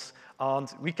results, and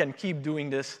we can keep doing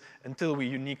this until we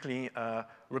uniquely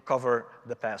recover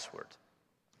the password.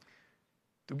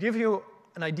 To give you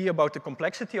an idea about the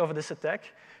complexity of this attack,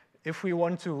 if we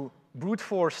want to brute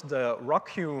force the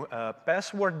RockQ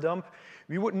password dump,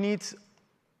 we would need,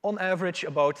 on average,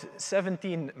 about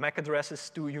 17 MAC addresses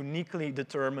to uniquely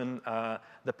determine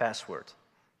the password.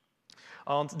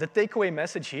 And the takeaway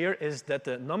message here is that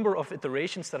the number of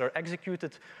iterations that are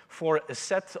executed for a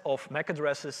set of MAC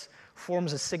addresses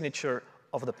forms a signature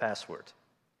of the password.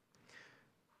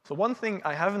 So one thing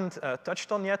I haven't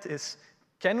touched on yet is,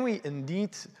 can we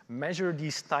indeed measure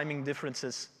these timing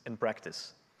differences in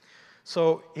practice?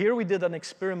 So here we did an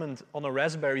experiment on a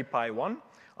Raspberry Pi 1.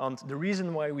 And the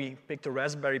reason why we picked a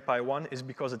Raspberry Pi 1 is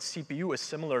because its CPU is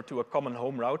similar to a common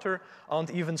home router and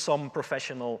even some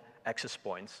professional access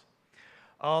points.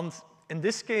 And in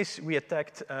this case, we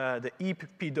attacked the EAP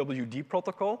PWD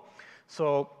protocol.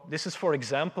 So this is, for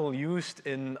example, used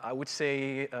in, I would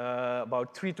say,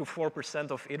 about 3 to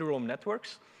 4% of Ethereum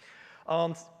networks.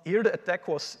 And here the attack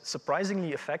was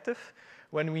surprisingly effective.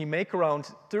 When we make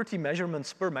around 30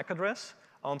 measurements per MAC address,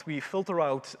 and we filter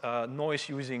out noise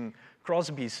using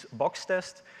Crosby's box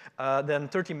test, then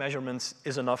 30 measurements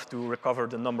is enough to recover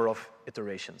the number of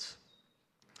iterations.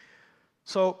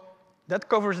 So that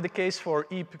covers the case for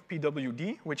EAP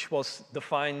PWD, which was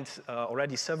defined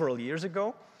already several years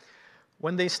ago.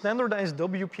 When they standardized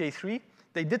WPA3,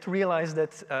 they did realize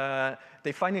that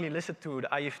they finally listened to the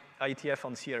IETF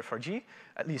on CFRG,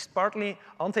 at least partly,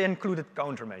 and they included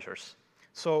countermeasures.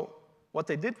 So what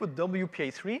they did with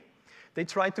WPA3, they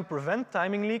tried to prevent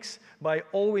timing leaks by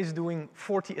always doing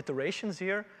 40 iterations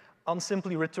here and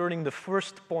simply returning the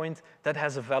first point that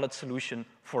has a valid solution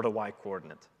for the Y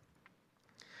coordinate.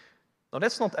 Now,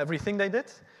 that's not everything they did.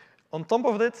 On top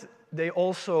of that, they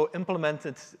also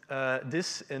implemented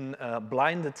this in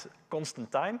blinded constant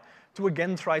time to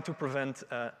again try to prevent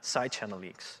side channel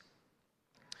leaks.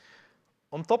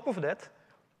 On top of that,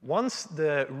 once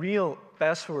the real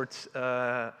password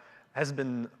has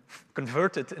been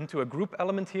converted into a group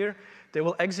element here, they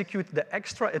will execute the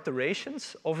extra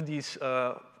iterations of these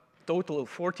total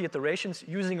 40 iterations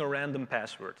using a random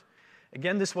password.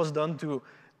 Again, this was done to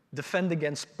defend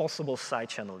against possible side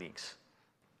channel leaks.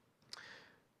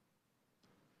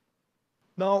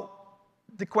 Now,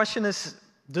 the question is,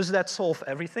 does that solve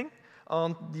everything?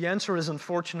 The answer is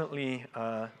unfortunately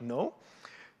no.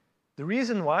 The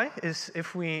reason why is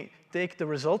if we take the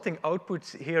resulting output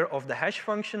here of the hash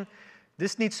function,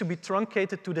 this needs to be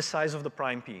truncated to the size of the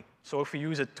prime P. So if we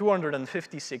use a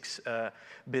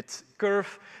 256-bit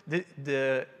curve,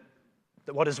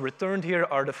 what is returned here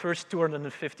are the first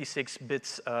 256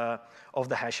 bits of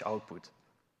the hash output.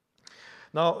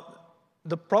 Now,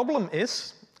 the problem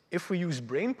is, if we use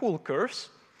brainpool curves,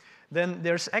 then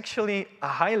there's actually a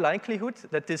high likelihood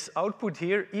that this output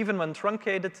here, even when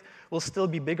truncated, will still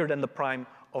be bigger than the prime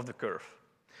of the curve.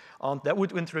 And that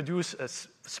would introduce a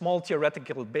small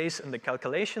theoretical base in the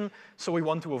calculation, so we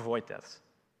want to avoid that.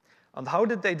 And how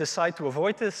did they decide to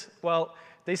avoid this? Well,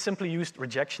 they simply used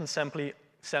rejection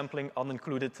sampling and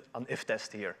included an if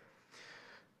test here.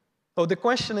 So the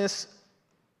question is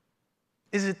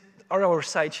are our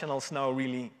side channels now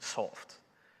really solved?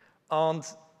 And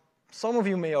some of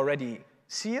you may already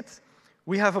see it.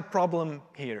 We have a problem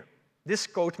here. This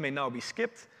code may now be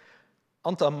skipped,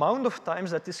 and the amount of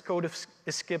times that this code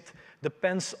is skipped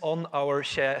depends on our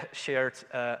shared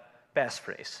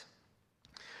passphrase.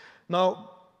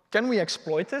 Now, can we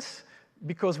exploit this?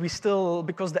 Because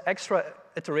the extra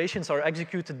iterations are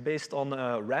executed based on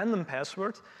a random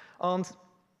password, and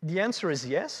the answer is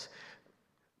yes,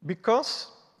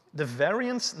 because the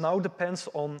variance now depends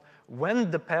on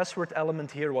when the password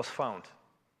element here was found.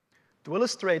 To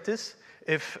illustrate this,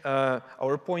 if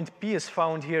our point P is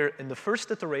found here in the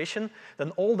first iteration,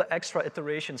 then all the extra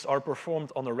iterations are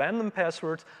performed on a random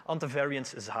password and the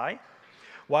variance is high.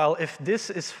 While if this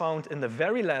is found in the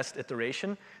very last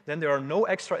iteration, then there are no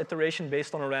extra iteration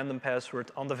based on a random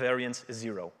password and the variance is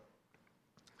 0.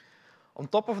 On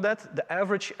top of that, the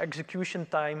average execution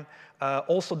time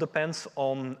also depends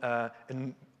on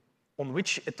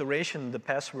which iteration the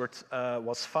password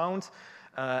was found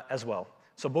as well.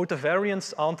 So both the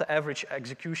variance and the average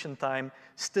execution time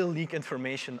still leak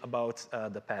information about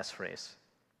the passphrase.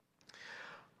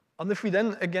 And if we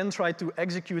then again try to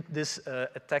execute this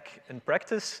attack in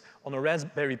practice on a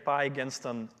Raspberry Pi against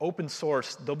an open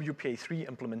source WPA3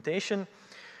 implementation,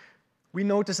 we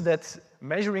notice that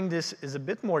measuring this is a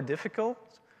bit more difficult,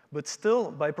 but still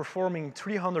by performing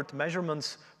 300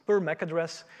 measurements per MAC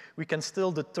address, we can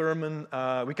still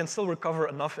recover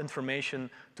enough information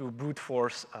to brute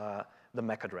force the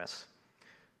MAC address.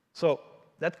 So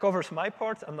that covers my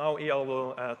part, and now Eyal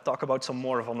will talk about some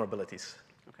more vulnerabilities.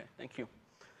 Okay, thank you.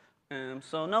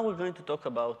 So now we're going to talk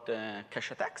about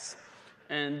cache attacks.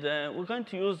 And we're going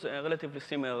to use a relatively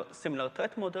similar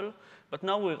threat model, but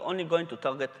now we're only going to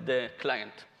target the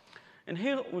client. And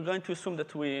here we're going to assume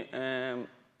that we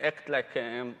act like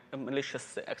a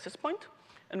malicious access point.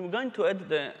 And we're going to add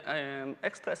the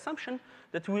extra assumption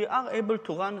that we are able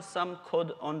to run some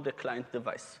code on the client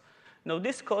device. Now,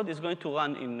 this code is going to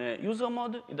run in user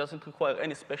mode. It doesn't require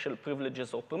any special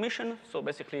privileges or permission. So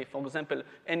basically, for example,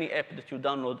 any app that you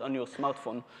download on your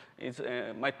smartphone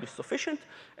might be sufficient.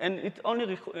 And it's only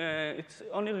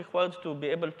required to be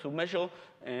able to measure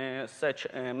such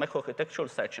microarchitectural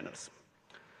side channels.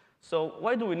 So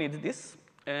why do we need this?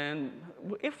 And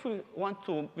if we want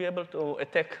to be able to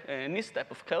attack NIST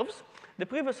type of curves, the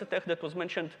previous attack that was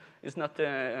mentioned is not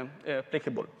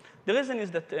applicable. The reason is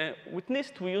that with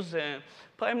NIST, we use a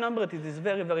prime number that is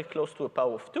very, very close to a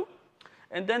power of 2.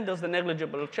 And then there's a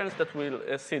negligible chance that we'll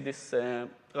see this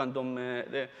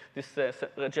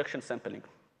rejection sampling.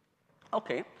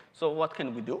 OK, so what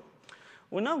can we do?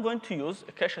 We're now going to use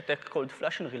a cache attack called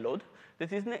flash and reload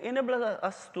that enables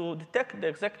us to detect the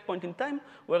exact point in time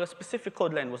where a specific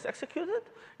code line was executed.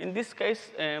 In this case,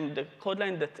 the code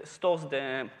line that stores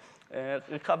the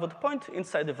recovered point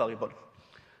inside the variable.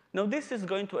 Now, this is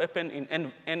going to happen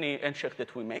in any handshake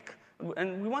that we make.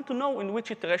 And we want to know in which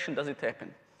iteration does it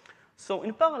happen. So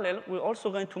in parallel, we're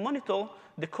also going to monitor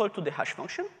the call to the hash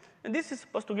function. And this is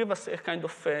supposed to give us a kind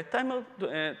of timer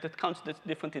that counts the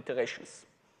different iterations.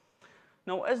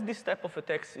 Now, as this type of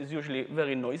attacks is usually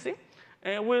very noisy,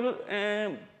 we'll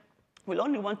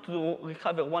only want to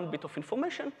recover 1 bit of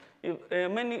information,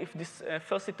 if this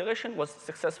first iteration was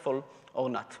successful or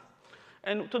not.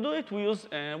 And to do it, we use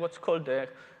what's called a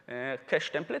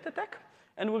cache template attack.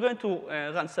 And we're going to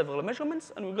run several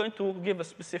measurements, and we're going to give a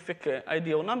specific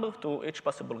ID or number to each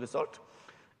possible result.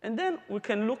 And then we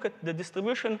can look at the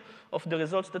distribution of the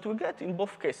results that we get in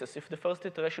both cases, if the first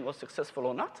iteration was successful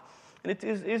or not. And it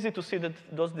is easy to see that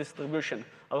those distributions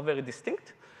are very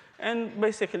distinct. And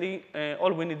basically,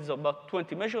 all we need is about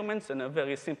 20 measurements and a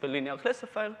very simple linear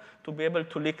classifier to be able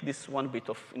to leak this 1 bit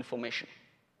of information.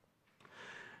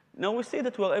 Now, we see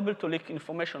that we're able to leak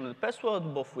information on the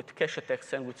password, both with cache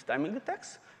attacks and with timing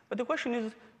attacks. But the question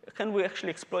is, can we actually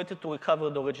exploit it to recover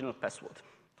the original password?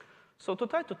 So to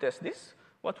try to test this,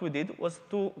 what we did was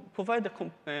to provide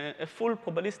a full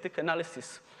probabilistic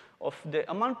analysis of the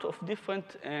amount of different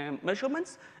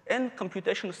measurements and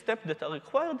computation steps that are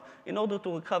required in order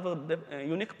to recover the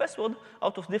unique password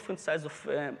out of different sizes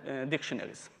of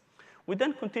dictionaries. We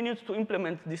then continued to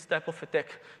implement this type of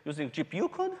attack using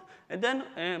GPU code, and then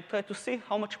try to see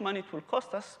how much money it will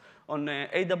cost us on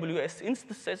AWS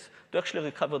instances to actually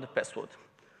recover the password.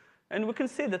 And we can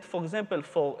see that, for example,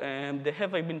 for the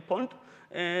have I been pwned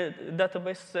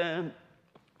database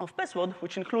of password,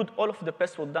 which include all of the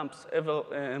password dumps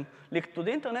ever leaked to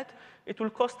the internet, it will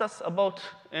cost us about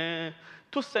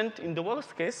 2 cents in the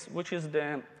worst case, which is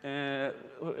the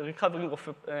recovering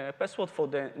of a password for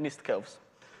the NIST curves.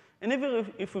 And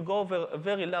even if we go over a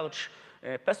very large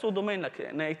password domain, like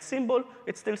an 8 symbol,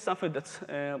 it's still something that's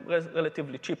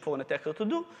relatively cheap for an attacker to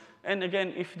do. And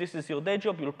again, if this is your day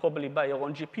job, you'll probably buy your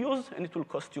own GPUs, and it will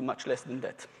cost you much less than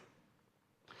that.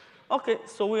 OK,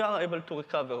 so we are able to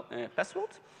recover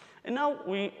passwords. And now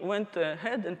we went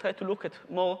ahead and tried to look at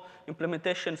more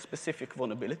implementation-specific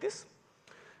vulnerabilities.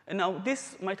 And now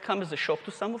this might come as a shock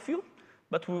to some of you,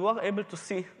 but we were able to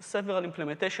see several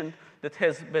implementations that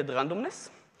has bad randomness.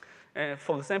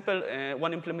 For example,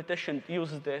 one implementation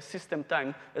uses the system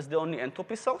time as the only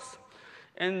entropy source.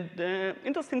 And the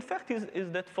interesting fact is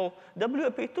that for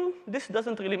WPA2, this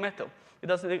doesn't really matter. It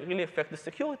doesn't really affect the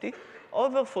security.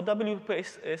 However, for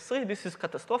WPA3, this is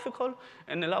catastrophic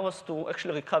and allows us to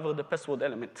actually recover the password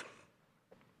element.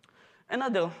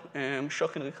 Another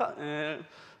shocking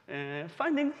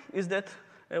finding is that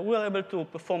we were able to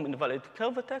perform invalid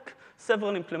curve attack.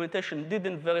 Several implementations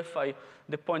didn't verify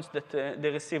the points that they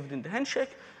received in the handshake.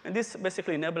 And this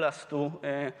basically enabled us to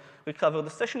recover the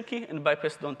session key and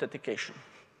bypass the authentication.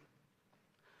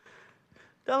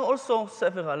 There are also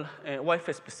several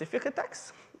Wi-Fi specific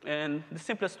attacks. And the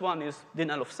simplest one is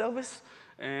denial of service.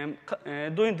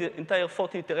 Doing the entire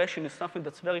 40 iteration is something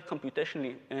that's very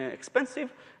computationally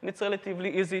expensive, and it's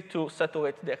relatively easy to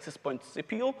saturate the access point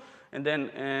CPU and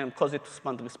then cause it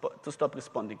to stop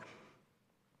responding.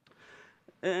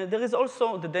 There is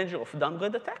also the danger of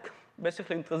downgrade attack.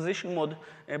 Basically, in transition mode,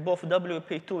 both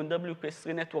WPA2 and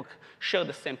WPA3 network share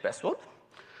the same password.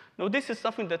 Now, this is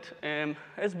something that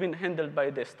has been handled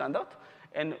by the standard.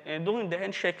 And during the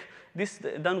handshake, this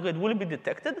downgrade will be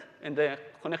detected, and the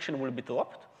connection will be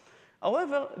dropped.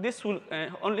 However, this will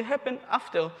only happen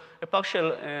after a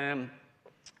partial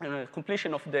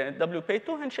completion of the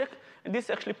WPA2 handshake. And this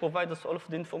actually provides us all of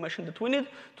the information that we need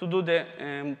to do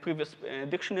the previous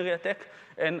dictionary attack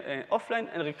and offline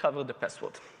and recover the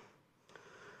password.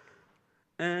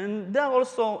 And there are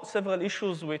also several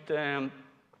issues with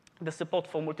the support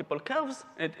for multiple curves.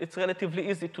 It's relatively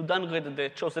easy to downgrade the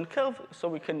chosen curve, so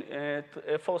we can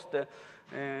force the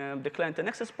client and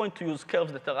access point to use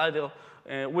curves that are either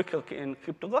weaker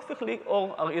cryptographically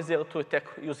or are easier to attack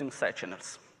using side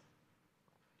channels.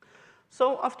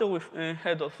 So after we've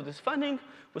had all of this funding,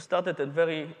 we started a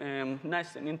very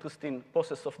nice and interesting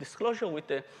process of disclosure with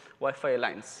the Wi-Fi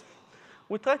Alliance.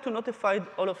 We tried to notify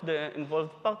all of the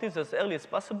involved parties as early as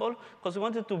possible because we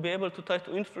wanted to be able to try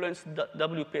to influence the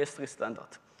WPS3 standard.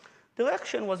 The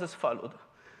reaction was as followed.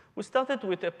 We started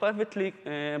with a privately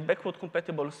backward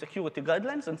compatible security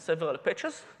guidelines and several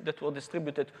patches that were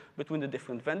distributed between the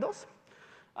different vendors.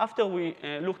 After we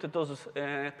looked at those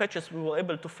patches, we were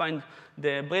able to find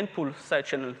the Brainpool side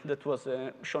channel that was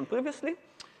shown previously.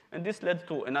 And this led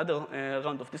to another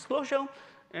round of disclosure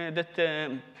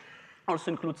that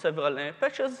also includes several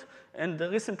patches. And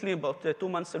recently, about 2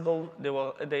 months ago,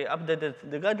 they updated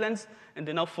the guidelines, and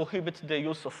they now prohibit the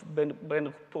use of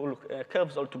Brainpool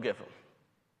curves altogether.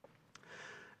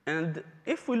 And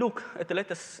if we look at the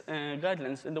latest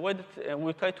guidelines and the way that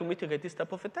we try to mitigate this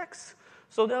type of attacks,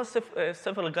 so there are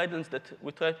several guidelines that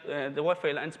the Wi-Fi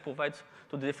Alliance provides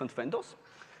to the different vendors.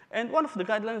 And one of the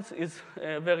guidelines is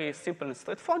very simple and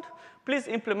straightforward. Please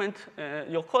implement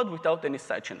your code without any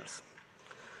side channels.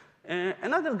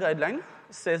 Another guideline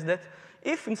says that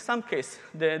if in some case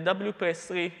the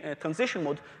WPS3 transition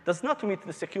mode does not meet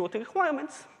the security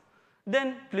requirements,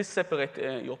 then please separate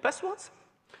your passwords.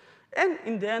 And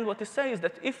in the end, what they say is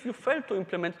that if you fail to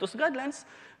implement those guidelines,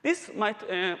 this might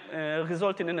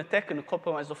result in an attack and a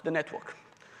compromise of the network.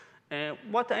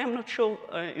 What I am not sure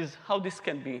is how this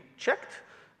can be checked.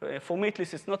 For me, at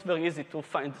least, it's not very easy to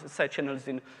find side channels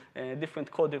in different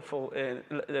code for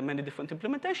many different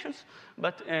implementations.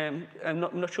 But I'm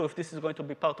not sure if this is going to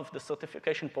be part of the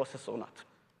certification process or not.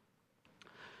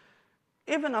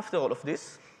 Even after all of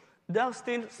this, there are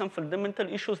still some fundamental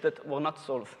issues that were not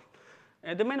solved.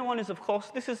 The main one is, of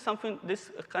course, this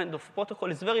kind of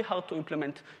protocol is very hard to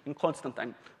implement in constant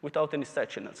time without any side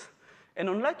channels. And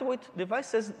on lightweight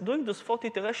devices, doing those 40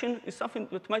 iterations is something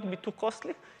that might be too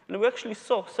costly. And we actually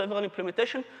saw several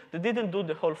implementations that didn't do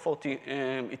the whole 40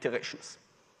 iterations.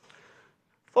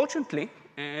 Fortunately,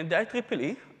 the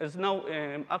IEEE has now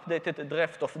updated a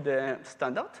draft of the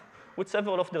standard with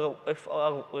several of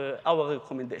our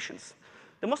recommendations.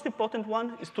 The most important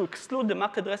one is to exclude the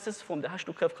MAC addresses from the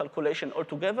hash-to-curve calculation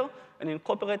altogether and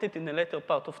incorporate it in the later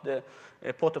part of the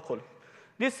protocol.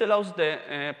 This allows the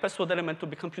password element to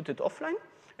be computed offline,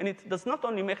 and it does not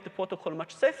only make the protocol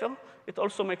much safer, it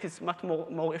also makes it much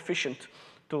more efficient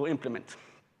to implement.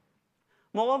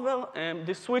 Moreover,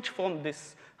 the switch from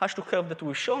this hash-to-curve that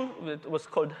we've shown, that was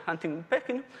called hunting and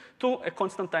pecking, to a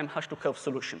constant-time hash-to-curve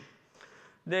solution.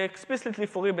 They explicitly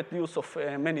prohibit the use of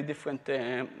many different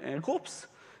groups,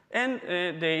 and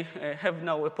they have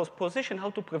now a position how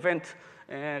to prevent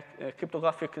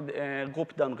cryptographic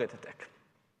group downgrade attack.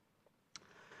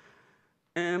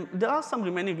 There are some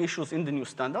remaining issues in the new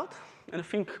standard, and I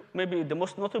think maybe the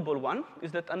most notable one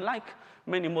is that unlike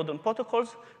many modern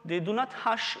protocols, they do not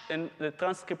hash the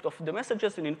transcript of the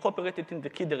messages and incorporate it in the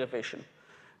key derivation.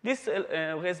 This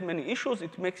raises many issues.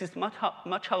 It makes it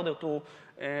much harder to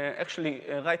actually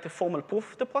write a formal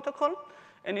proof of the protocol,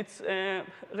 and it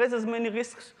raises many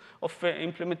risks of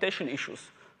implementation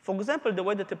issues. For example, the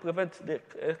way that they prevent the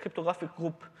cryptographic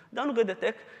group downgrade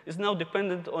attack is now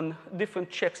dependent on different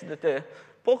checks that the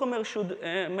programmer should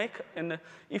make, and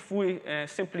if we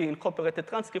simply incorporate the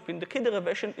transcript in the key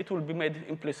derivation, it will be made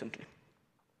implicitly.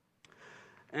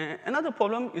 Another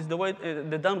problem is the way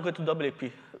the downgrade to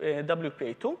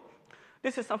WPA2.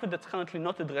 This is something that's currently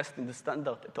not addressed in the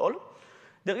standard at all.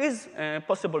 There is a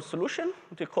possible solution,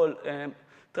 what we call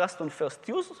trust on first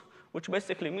use, which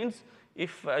basically means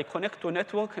if I connect to a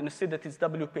network and I see that it's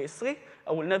WPA3,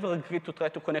 I will never agree to try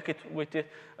to connect it with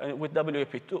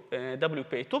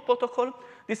WPA2 protocol.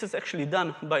 This is actually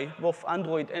done by both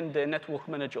Android and the network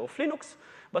manager of Linux.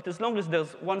 But as long as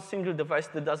there's one single device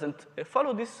that doesn't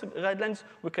follow these guidelines,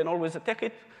 we can always attack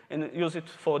it and use it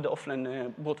for the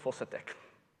offline brute force attack.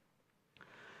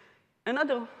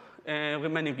 Another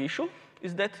remaining issue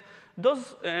is that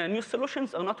those new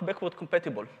solutions are not backward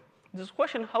compatible. There's a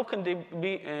question, how can they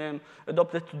be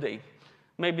adopted today?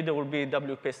 Maybe there will be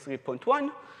WPS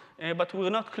 3.1, but we're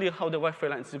not clear how the Wi-Fi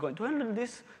Alliance is going to handle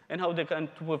this and how they're going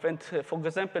to prevent, for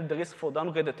example, the risk for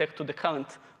downgrade attack to the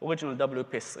current original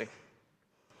WPS 3.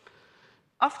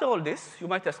 After all this, you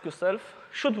might ask yourself,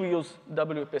 should we use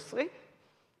WPS 3?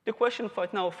 The question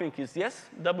right now, I think, is yes.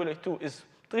 WPA2 is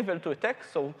trivial to attack,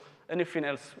 so anything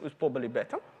else is probably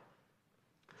better.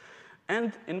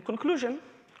 And in conclusion,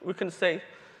 we can say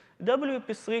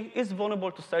WPS3 is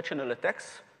vulnerable to side channel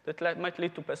attacks that might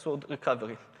lead to password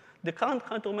recovery. The current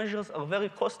countermeasures are very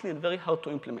costly and very hard to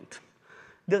implement.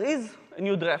 There is a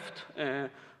new draft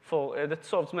that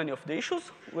solves many of the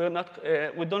issues.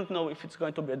 We don't know if it's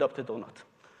going to be adopted or not.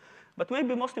 But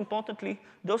maybe most importantly,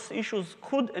 those issues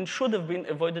could and should have been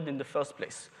avoided in the first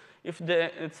place. If the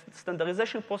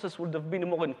standardization process would have been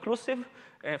more inclusive,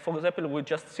 for example, we've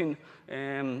just seen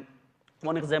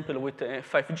one example with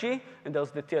 5G, and there's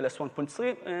the TLS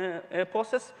 1.3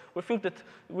 process. We think that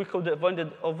we could have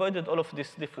avoided all of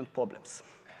these different problems.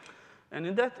 And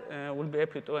in that, we'll be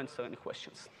happy to answer any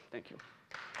questions. Thank you.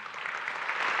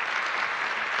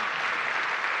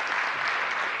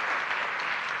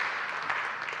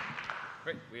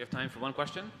 Great. We have time for one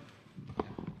question.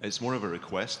 It's more of a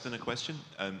request than a question.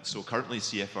 So currently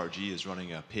CFRG is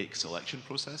running a PAIC selection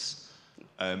process.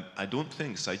 I don't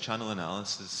think side channel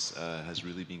analysis has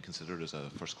really been considered as a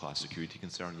first-class security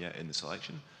concern yet in the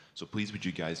selection. So please would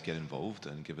you guys get involved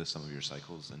and give us some of your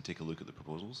cycles and take a look at the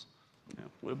proposals? Yeah,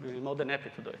 we'll be more than happy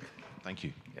to do it. Thank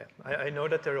you. Yeah, I know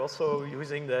that they're also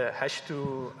using the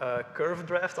hash2 curve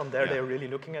draft. On there, they're really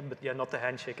looking at, but yeah, not the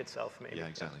handshake itself, maybe. Yeah,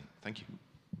 exactly. Thank you.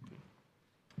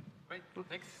 Great.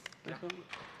 Thanks. Thank you.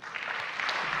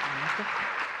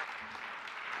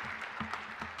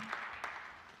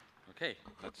 Okay,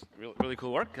 that's really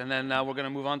cool work. And then we're going to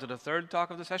move on to the third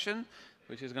talk of the session,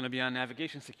 which is going to be on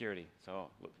navigation security. So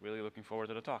really looking forward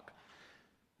to the talk.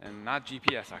 And not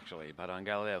GPS, actually, but on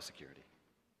Galileo security.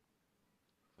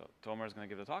 So Tomer is going to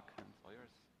give the talk, and it's all yours.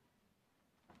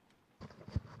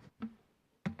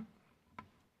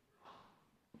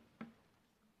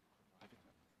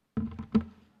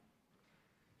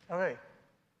 Okay,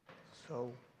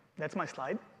 so that's my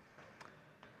slide.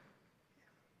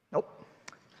 Nope.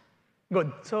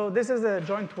 Good. So this is a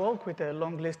joint work with a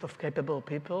long list of capable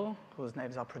people whose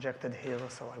names are projected here,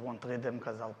 so I won't read them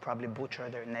because I'll probably butcher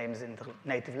their names in the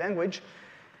native language.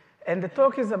 And the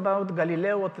talk is about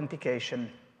Galileo authentication.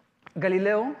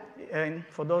 Galileo,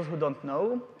 for those who don't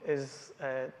know, is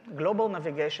a global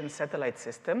navigation satellite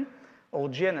system, or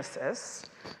GNSS,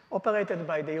 operated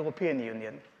by the European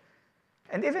Union.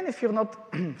 And even if you're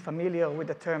not familiar with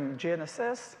the term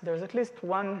GNSS, there's at least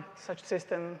one such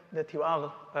system that you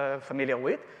are familiar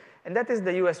with, and that is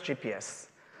the US GPS.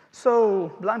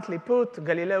 So bluntly put,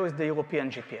 Galileo is the European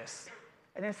GPS.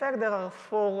 And in fact, there are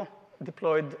 4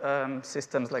 deployed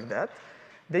systems like that.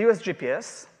 The US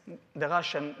GPS, the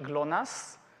Russian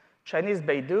GLONASS, Chinese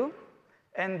Beidou,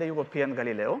 and the European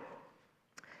Galileo.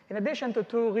 In addition to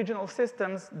 2 regional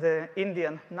systems, the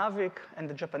Indian NAVIC and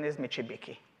the Japanese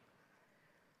Michibiki.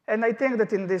 And I think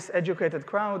that in this educated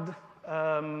crowd,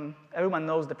 everyone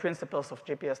knows the principles of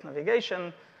GPS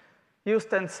navigation. You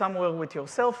stand somewhere with your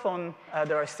cell phone.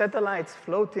 There are satellites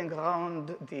floating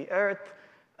around the Earth,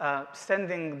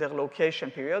 sending their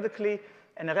location periodically,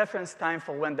 and a reference time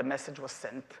for when the message was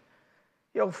sent.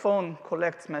 Your phone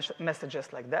collects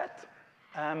messages like that.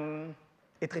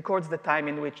 It records the time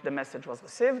in which the message was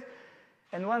received.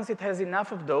 And once it has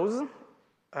enough of those,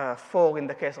 4 in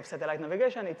the case of satellite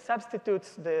navigation, it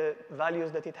substitutes the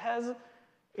values that it has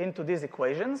into these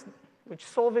equations, which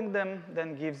solving them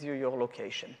then gives you your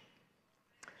location.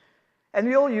 And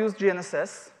we all use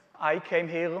GNSS. I came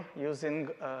here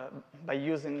by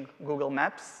using Google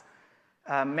Maps.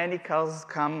 Many cars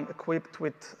come equipped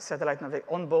with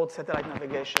onboard satellite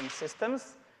navigation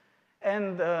systems.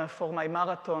 And for my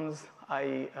marathons,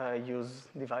 I use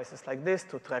devices like this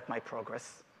to track my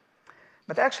progress.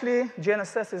 But actually,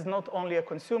 GNSS is not only a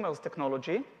consumer's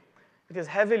technology. It is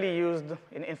heavily used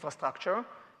in infrastructure,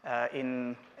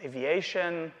 in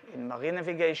aviation, in marine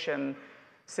navigation,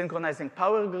 synchronizing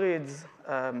power grids,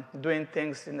 doing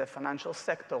things in the financial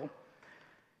sector.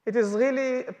 It is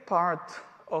really a part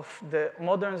of the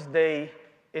modern day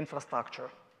infrastructure,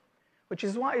 which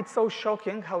is why it's so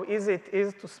shocking how easy it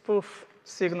is to spoof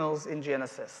signals in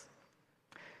GNSS.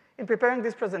 In preparing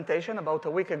this presentation about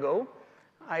a week ago,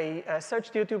 I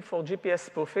searched YouTube for GPS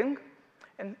spoofing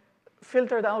and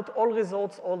filtered out all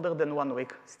results older than 1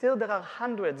 week. Still, there are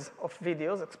hundreds of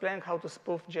videos explaining how to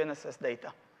spoof GNSS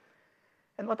data.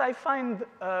 And what I find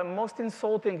most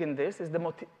insulting in this is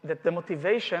that the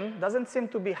motivation doesn't seem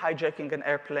to be hijacking an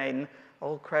airplane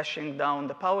or crashing down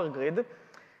the power grid.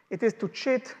 It is to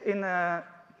cheat in a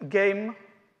game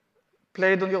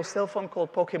played on your cell phone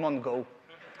called Pokemon Go.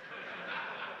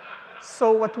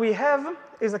 So what we have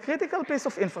is a critical piece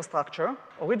of infrastructure,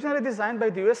 originally designed by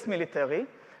the US military,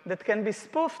 that can be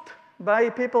spoofed by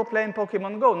people playing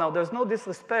Pokemon Go. Now, there's no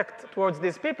disrespect towards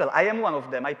these people. I am one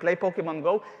of them. I play Pokemon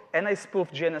Go, and I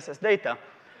spoof GNSS data.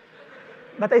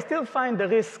 But I still find the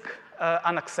risk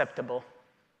unacceptable.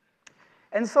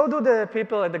 And so do the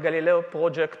people at the Galileo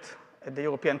project at the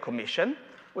European Commission,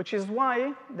 which is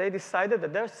why they decided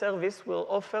that their service will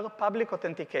offer public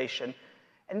authentication.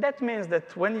 And that means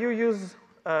that when you use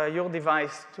your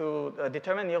device to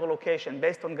determine your location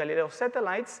based on Galileo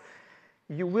satellites,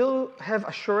 you will have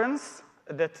assurance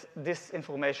that this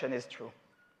information is true.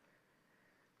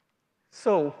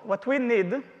 So what we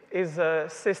need is a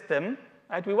system,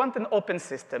 right? We want an open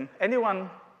system. Anyone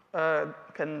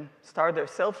can start their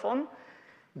cell phone,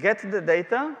 get the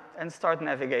data, and start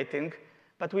navigating.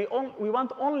 But we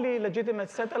want only legitimate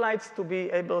satellites to be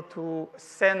able to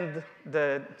send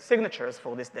the signatures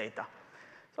for this data.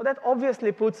 So that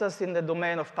obviously puts us in the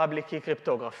domain of public key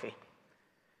cryptography.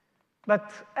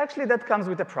 But actually, that comes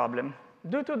with a problem.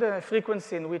 Due to the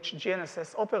frequency in which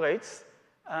GNSS operates,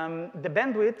 the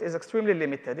bandwidth is extremely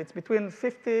limited. It's between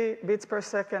 50 bits per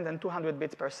second and 200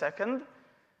 bits per second.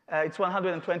 It's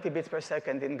 120 bits per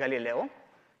second in Galileo.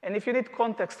 And if you need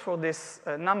context for this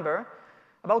number,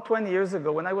 about 20 years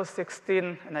ago, when I was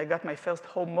 16 and I got my first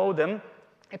home modem,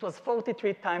 it was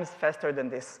 43 times faster than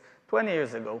this, 20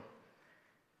 years ago.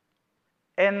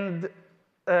 And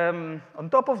on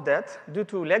top of that, due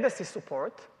to legacy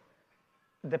support,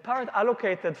 the part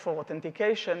allocated for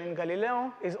authentication in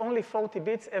Galileo is only 40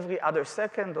 bits every other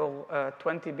second, or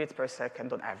 20 bits per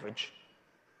second on average.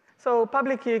 So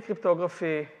public key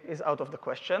cryptography is out of the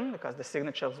question, because the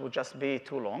signatures would just be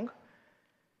too long.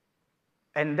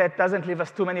 And that doesn't leave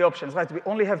us too many options, right? We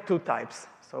only have two types,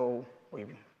 so we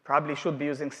probably should be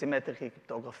using symmetric key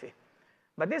cryptography.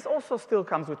 But this also still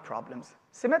comes with problems.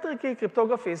 Symmetric key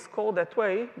cryptography is called that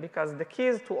way because the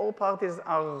keys to all parties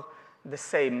are the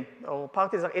same, or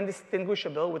parties are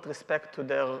indistinguishable with respect to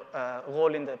their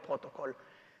role in the protocol.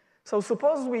 So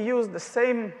suppose we use the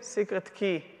same secret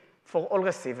key for all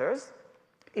receivers.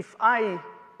 If I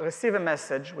receive a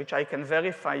message which I can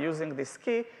verify using this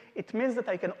key, it means that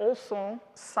I can also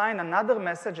sign another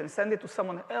message and send it to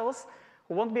someone else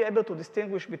who won't be able to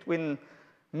distinguish between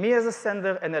me as a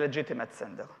sender and a legitimate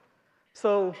sender.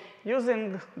 So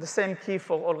using the same key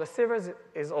for all receivers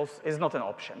is not an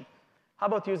option. How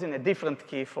about using a different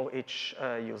key for each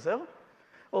user?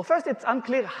 Well, first, it's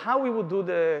unclear how we would do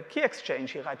the key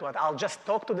exchange here, right? What, I'll just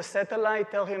talk to the satellite,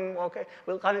 tell him, OK,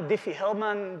 we'll run a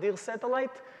Diffie-Hellman, dear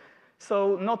satellite.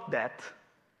 So not that.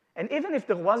 And even if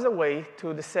there was a way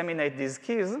to disseminate these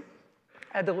keys,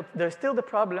 there's still the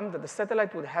problem that the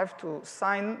satellite would have to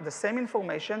sign the same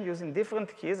information using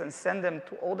different keys and send them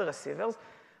to all the receivers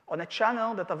on a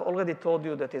channel that I've already told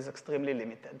you that is extremely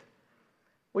limited.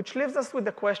 Which leaves us with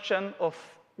the question of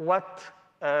what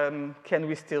can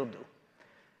we still do?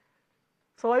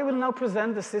 So I will now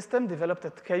present the system developed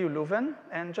at KU Leuven.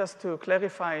 And just to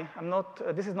clarify,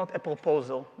 this is not a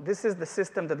proposal. This is the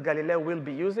system that Galileo will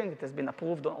be using. It has been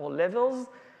approved on all levels,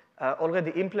 already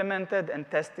implemented, and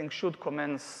testing should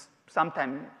commence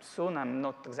sometime soon. I'm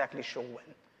not exactly sure when.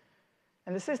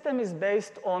 And the system is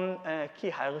based on a key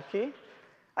hierarchy.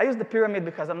 I use the pyramid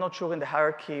because I'm not sure in the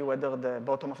hierarchy whether the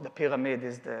bottom of the pyramid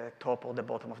is the top or the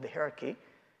bottom of the hierarchy.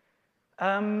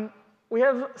 We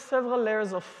have several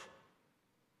layers of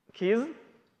keys,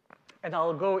 and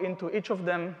I'll go into each of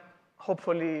them.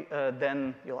 Hopefully,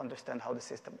 then you'll understand how the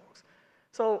system works.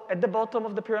 So at the bottom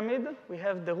of the pyramid, we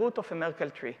have the root of a Merkle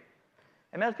tree.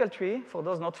 A Merkle tree, for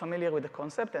those not familiar with the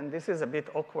concept, and this is a bit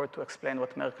awkward to explain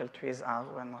what Merkle trees are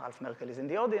when Ralph Merkle is in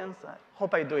the audience. I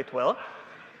hope I do it well.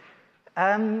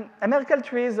 A Merkle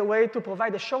tree is a way to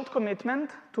provide a short commitment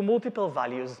to multiple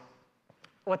values.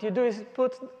 What you do is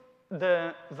put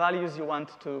the values you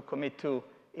want to commit to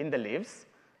in the leaves.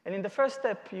 And in the first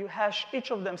step, you hash each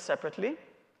of them separately.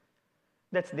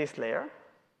 That's this layer.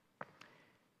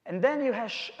 And then you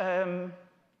hash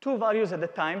two values at a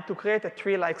time to create a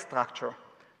tree-like structure.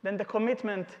 Then the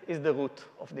commitment is the root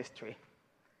of this tree.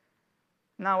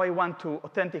 Now I want to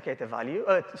authenticate a value.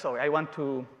 I want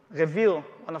to reveal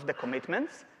one of the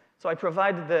commitments. So I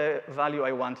provide the value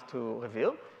I want to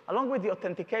reveal, along with the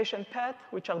authentication path,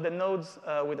 which are the nodes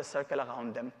with a circle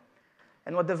around them.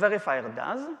 And what the verifier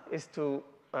does is to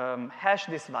hash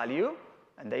this value,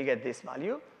 and they get this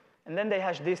value. And then they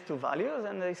hash these two values,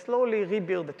 and they slowly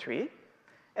rebuild the tree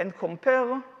and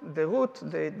compare the root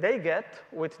they get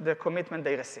with the commitment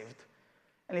they received.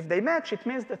 And if they match, it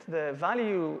means that the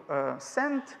value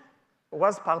sent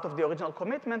was part of the original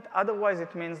commitment. Otherwise,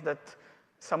 it means that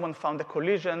someone found a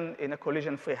collision in a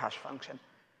collision-free hash function.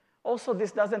 Also,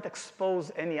 this doesn't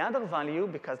expose any other value,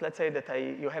 because let's say that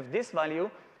you have this value.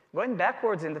 Going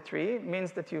backwards in the tree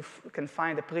means that you can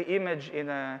find a pre-image in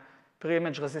a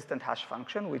pre-image resistant hash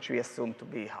function, which we assume to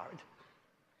be hard.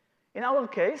 In our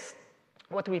case,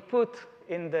 what we put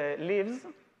in the leaves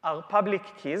are public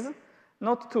keys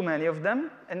not too many of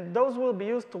them, and those will be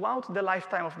used throughout the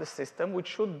lifetime of the system, which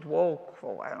should work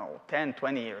for, I don't know, 10,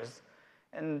 20 years.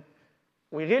 And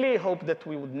we really hope that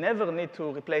we would never need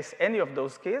to replace any of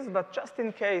those keys, but just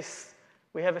in case,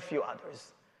 we have a few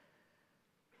others.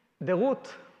 The root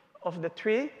of the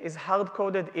tree is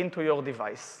hard-coded into your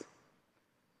device.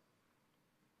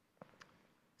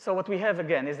 So what we have,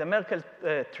 again, is a Merkle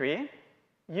tree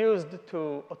used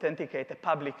to authenticate a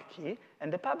public key,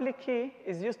 and the public key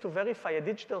is used to verify a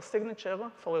digital signature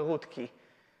for a root key.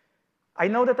 I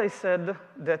know that I said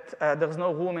that there's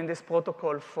no room in this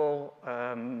protocol for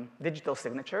digital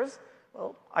signatures.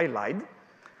 Well, I lied.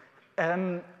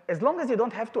 As long as you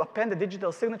don't have to append a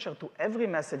digital signature to every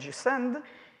message you send,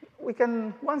 we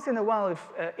can, once in a while, if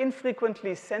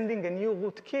infrequently sending a new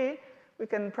root key, we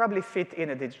can probably fit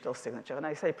in a digital signature. And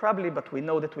I say probably, but we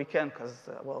know that we can because,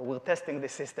 well, we're testing the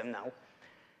system now.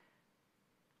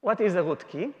 What is a root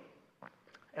key?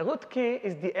 A root key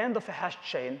is the end of a hash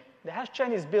chain. The hash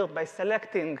chain is built by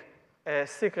selecting a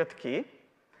secret key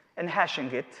and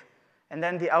hashing it. And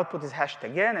then the output is hashed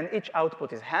again, and each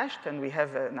output is hashed, and we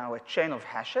have now a chain of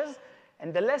hashes.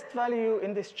 And the last value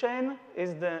in this chain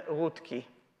is the root key.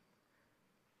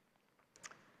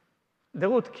 The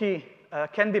root key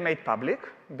can be made public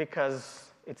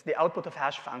because it's the output of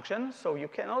hash function, so you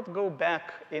cannot go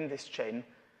back in this chain.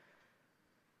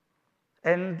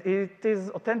 And it is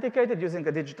authenticated using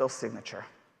a digital signature.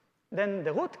 Then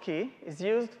the root key is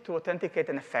used to authenticate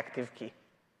an effective key.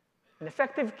 An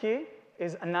effective key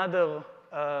is another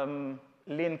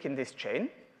link in this chain.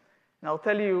 And I'll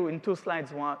tell you in 2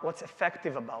 slides what's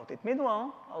effective about it.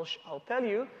 Meanwhile, I'll tell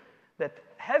you that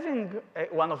having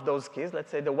one of those keys,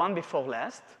 let's say the one before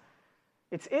last,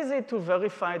 it's easy to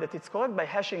verify that it's correct by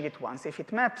hashing it once. If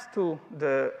it maps to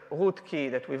the root key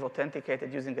that we've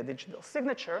authenticated using a digital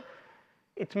signature,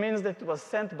 it means that it was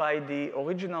sent by the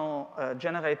original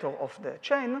generator of the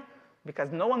chain,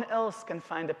 because no one else can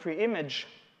find a pre-image.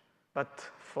 But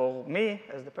for me,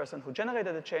 as the person who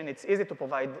generated the chain, it's easy to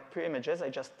provide pre-images. I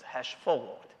just hash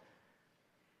forward.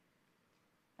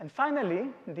 And finally,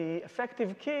 the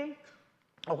effective key,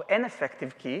 or an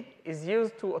effective key, is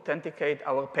used to authenticate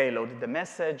our payload, the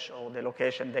message or the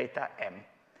location data M.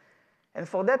 And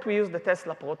for that, we use the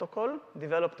Tesla protocol,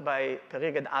 developed by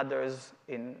Perig and others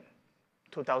in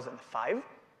 2005.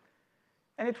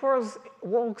 And it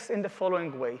works in the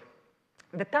following way.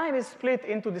 The time is split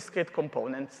into discrete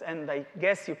components, and I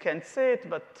guess you can't see it,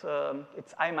 but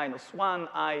it's I-1,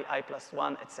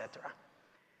 I+1, etc.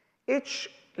 Each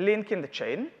link in the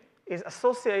chain is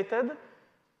associated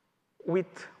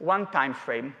with one time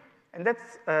frame. And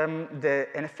that's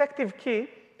an effective key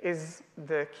is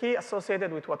the key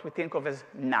associated with what we think of as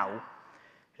now.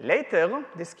 Later,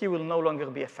 this key will no longer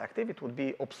be effective. It will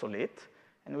be obsolete,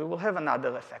 and we will have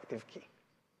another effective key.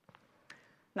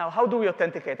 Now, how do we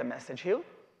authenticate a message here?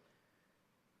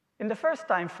 In the first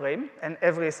time frame, and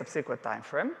every subsequent time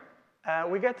frame,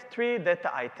 we get 3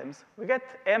 data items. We get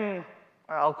M,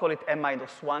 I'll call it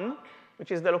M-1,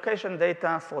 which is the location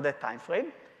data for that time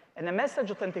frame, and a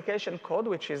message authentication code,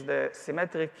 which is the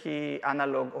symmetric key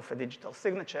analog of a digital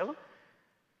signature.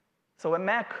 So a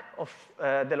MAC of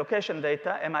the location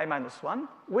data, Mi-1,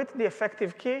 with the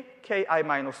effective key,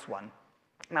 Ki-1.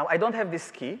 Now, I don't have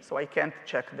this key, so I can't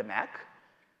check the MAC.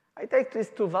 I take these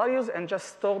 2 values and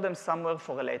just store them somewhere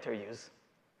for a later use.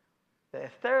 The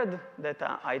third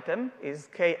data item is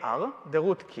Kr, the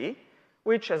root key,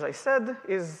 which, as I said,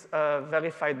 is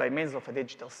verified by means of a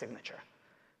digital signature.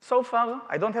 So far,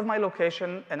 I don't have my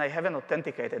location, and I haven't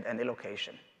authenticated any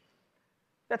location.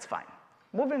 That's fine.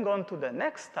 Moving on to the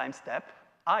next time step,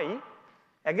 I,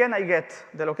 again, I get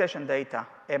the location data,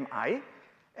 Mi,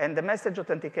 and the message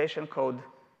authentication code,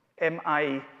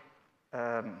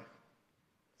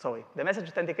 the message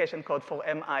authentication code for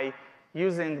Mi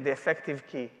using the effective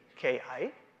key, Ki.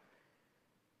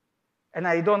 And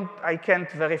I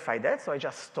can't verify that, so I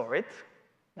just store it.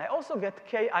 And I also get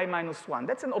Ki-1.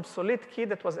 That's an obsolete key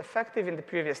that was effective in the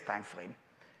previous time frame.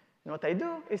 And what I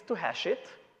do is to hash it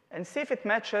and see if it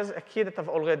matches a key that I've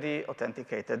already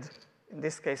authenticated, in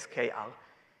this case, Kr.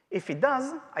 If it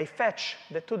does, I fetch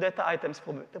the 2 data items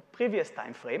from the previous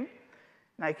time frame,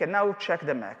 and I can now check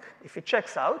the MAC. If it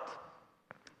checks out,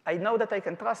 I know that I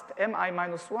can trust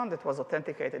Mi-1 that was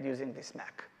authenticated using this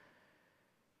MAC.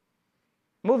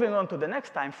 Moving on to the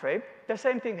next time frame, the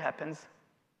same thing happens.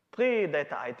 3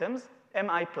 data items,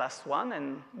 Mi+1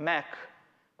 and MAC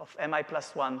of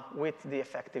Mi+1 with the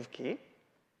effective key.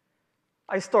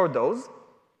 I store those,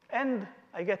 and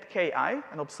I get Ki,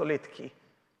 an obsolete key.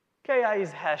 Ki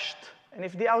is hashed, and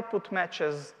if the output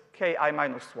matches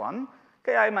Ki-1,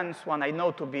 Ki-1 I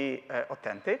know to be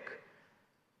authentic.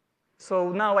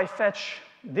 So now I fetch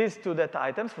these two data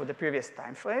items for the previous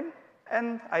time frame,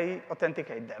 and I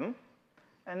authenticate them.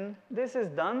 And this is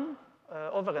done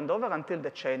over and over until the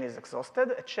chain is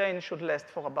exhausted. A chain should last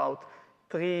for about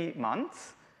 3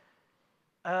 months,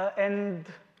 and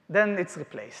then it's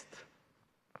replaced.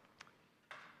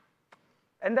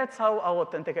 And that's how our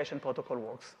authentication protocol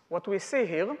works. What we see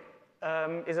here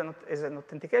is an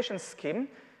authentication scheme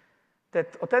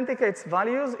that authenticates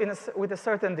values with a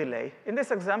certain delay. In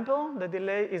this example, the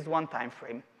delay is 1 time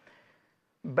frame.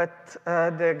 But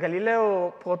the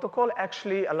Galileo protocol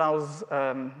actually allows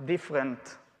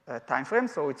different time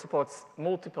frames, so it supports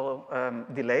multiple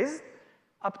delays,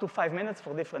 up to 5 minutes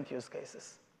for different use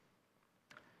cases.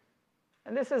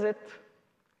 And this is it.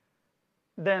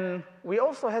 Then we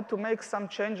also had to make some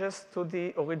changes to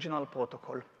the original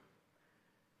protocol.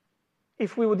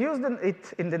 If we would use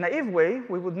it in the naive way,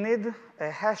 we would need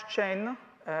a hash chain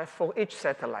for each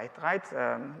satellite, right?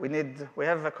 We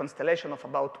have a constellation of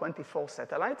about 24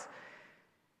 satellites.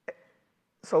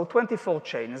 So 24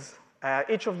 chains,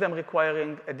 each of them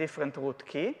requiring a different root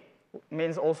key,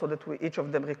 means also that each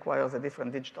of them requires a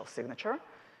different digital signature.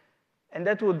 And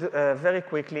that would very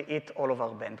quickly eat all of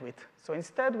our bandwidth. So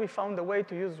instead, we found a way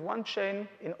to use 1 chain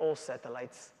in all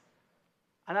satellites.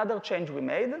 Another change we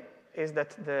made is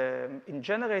that in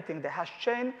generating the hash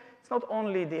chain, it's not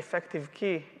only the effective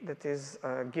key that is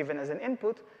given as an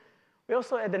input, we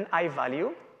also add an I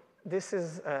value. This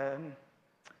is a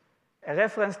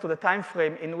reference to the time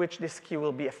frame in which this key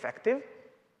will be effective.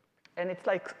 And it's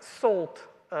like salt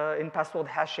in password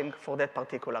hashing for that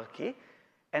particular key.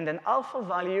 And an alpha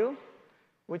value,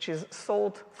 which is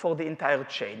salt for the entire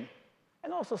chain.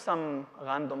 And also some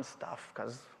random stuff,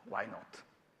 because why not?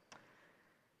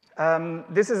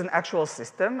 This is an actual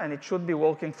system, and it should be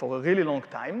working for a really long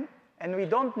time. And we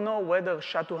don't know whether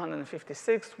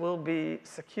SHA-256 will be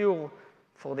secure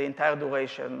for the entire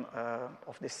duration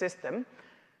of the system.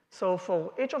 So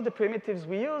for each of the primitives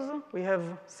we use, we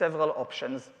have several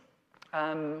options.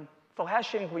 For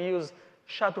hashing, we use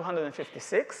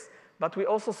SHA-256, but we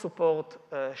also support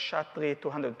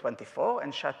SHA-224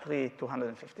 and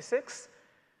SHA-256.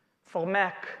 For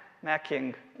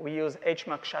MACing, we use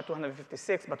HMAC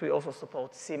SHA-256, but we also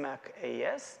support CMAC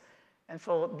AES. And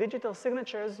for digital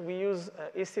signatures, we use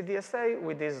ECDSA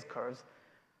with these curves.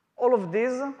 All of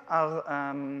these are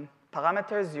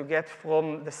parameters you get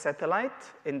from the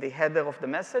satellite in the header of the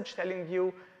message telling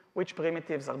you which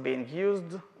primitives are being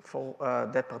used for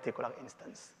that particular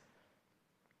instance.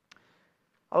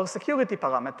 Our security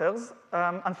parameters,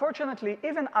 unfortunately,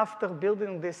 even after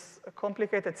building this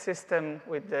complicated system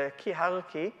with the key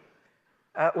hierarchy,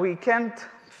 we can't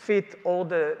fit all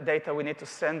the data we need to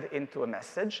send into a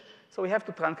message. So we have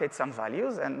to truncate some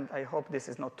values, and I hope this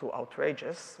is not too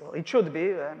outrageous. Well, it should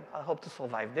be. I hope to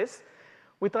survive this.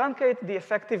 We truncate the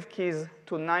effective keys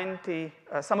to 90,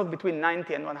 somewhere between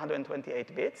 90 and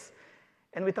 128 bits.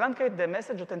 And we truncate the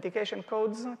message authentication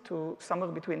codes to somewhere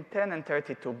between 10 and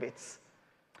 32 bits.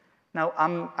 Now,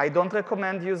 I don't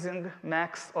recommend using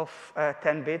max of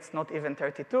 10 bits, not even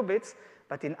 32 bits.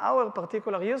 But in our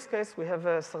particular use case, we have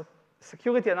a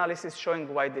security analysis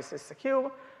showing why this is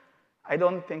secure. I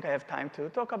don't think I have time to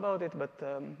talk about it, but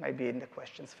maybe in the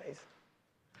questions phase.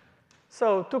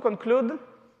 So to conclude,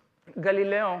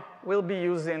 Galileo will be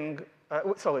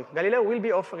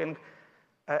offering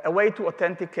a way to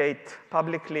authenticate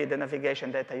publicly the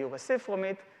navigation data you receive from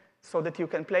it so that you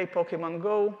can play Pokemon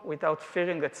Go without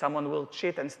fearing that someone will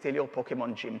cheat and steal your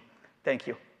Pokemon gym. Thank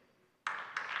you.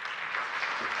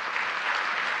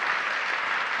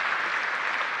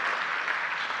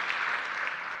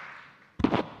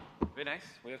 Very nice.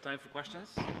 We have time for questions.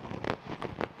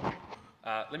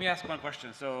 Let me ask one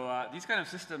question. So these kind of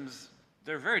systems,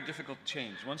 they're very difficult to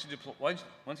change. Once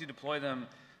you deploy them,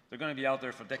 they're going to be out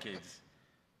there for decades.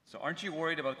 So aren't you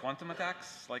worried about quantum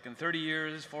attacks? Like in 30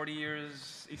 years, 40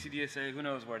 years, ECDSA, who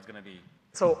knows where it's going to be?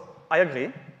 So I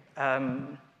agree.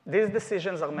 These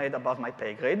decisions are made above my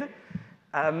pay grade.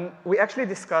 We actually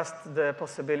discussed the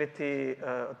possibility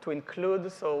to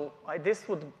include, so this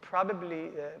would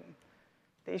probably,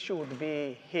 the issue would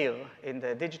be here in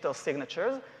the digital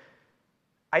signatures.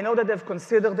 I know that they've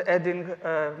considered adding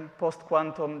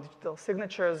post-quantum digital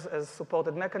signatures as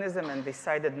supported mechanism and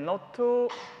decided not to.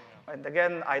 And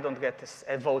again, I don't get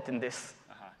a vote in this.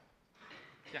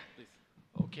 Yeah, please.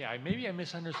 Okay, maybe I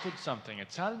misunderstood something.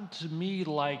 It sounded to me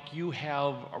like you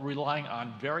have relying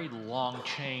on very long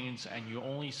chains and you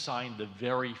only sign the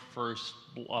very first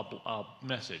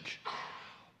message.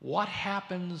 What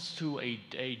happens to a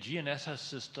GNSS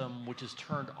system which is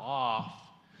turned off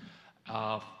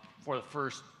for the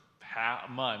first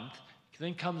month,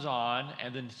 then comes on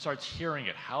and then starts hearing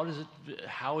it. How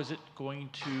is it going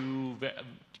to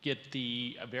get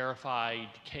the verified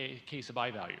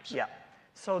KSBI values? Yeah.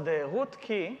 So the root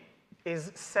key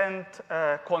is sent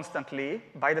constantly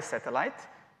by the satellite.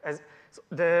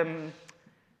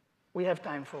 We have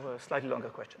time for a slightly longer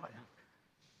question.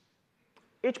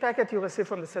 Each packet you receive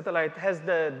from the satellite has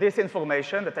this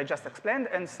information that I just explained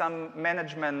and some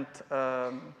management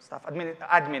stuff,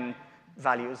 admin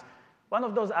values. One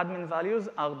of those admin values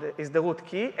is the root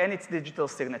key and its digital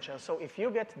signature. So if you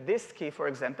get this key, for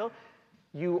example,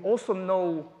 you also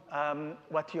know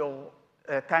what your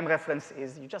time reference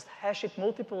is. You just hash it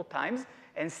multiple times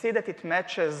and see that it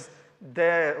matches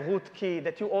the root key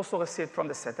that you also received from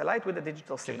the satellite with the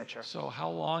digital signature. So how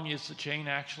long is the chain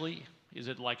actually? Is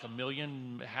it like 1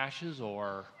 million hashes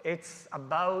or? It's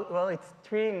about, well, it's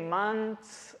 3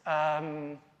 months,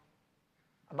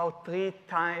 about 3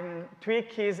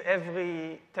 keys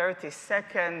every 30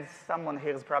 seconds. Someone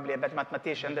here is probably a better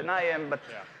mathematician than I am, but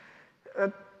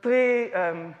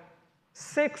yeah.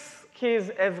 6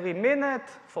 keys every minute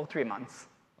for 3 months.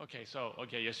 Okay, so,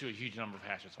 yes, do a huge number of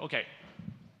hashes. Okay.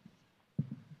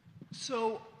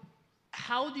 So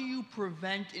how do you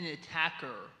prevent an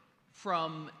attacker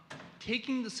from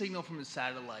taking the signal from the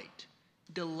satellite,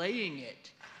 delaying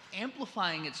it,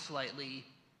 amplifying it slightly,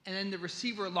 and then the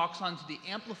receiver locks onto the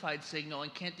amplified signal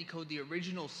and can't decode the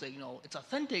original signal? It's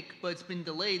authentic, but it's been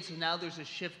delayed, so now there's a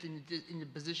shift in the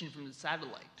position from the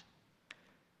satellite.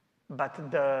 But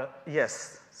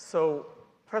yes. So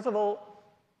first of all,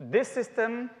 this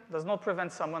system does not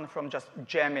prevent someone from just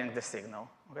jamming the signal.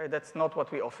 Okay? That's not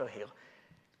what we offer here.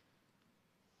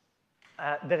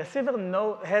 The receiver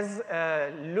has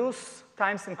loose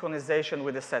time synchronization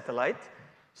with the satellite,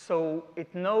 so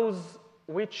it knows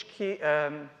which key,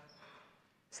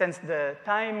 since the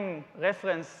time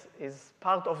reference is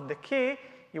part of the key,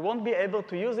 you won't be able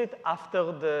to use it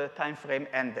after the time frame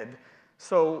ended.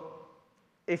 So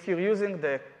if you're using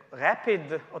the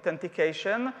rapid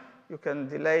authentication, you can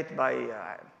delay it by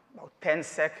about 10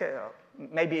 seconds,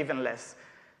 maybe even less.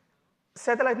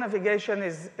 Satellite navigation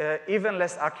is even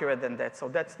less accurate than that, so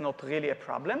that's not really a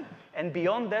problem. And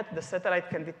beyond that, the satellite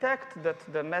can detect that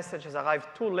the message has arrived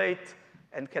too late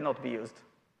and cannot be used.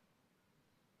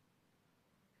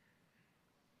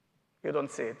 You don't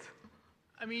see it.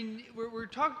 I mean, we're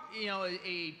talking,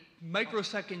 a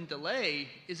microsecond delay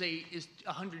is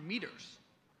 100 meters.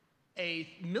 A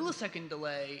millisecond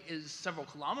delay is several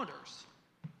kilometers.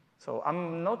 So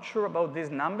I'm not sure about these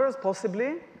numbers,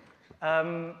 possibly.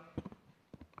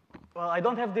 Well, I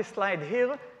don't have this slide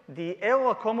here. The error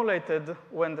accumulated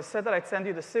when the satellite sends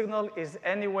you the signal is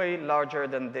anyway larger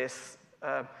than this.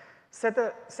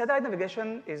 Satellite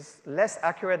navigation is less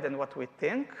accurate than what we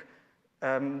think.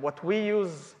 What we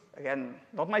use, again,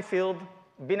 not my field,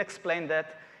 been explained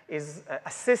that, is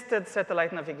assisted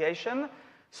satellite navigation.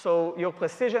 So your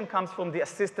precision comes from the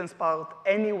assistance part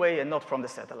anyway and not from the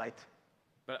satellite.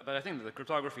 But I think that the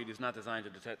cryptography is not designed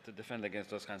to defend against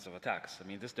those kinds of attacks. I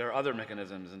mean, there are other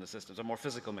mechanisms in the system, some more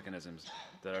physical mechanisms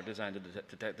that are designed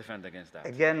to defend against that.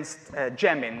 Against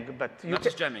jamming, but you not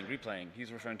just jamming, replaying.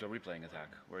 He's referring to a replaying attack.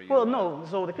 Where you, well, no.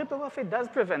 So the cryptography does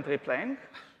prevent replaying,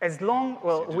 as long,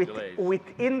 well,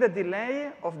 within the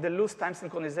delay of the loose time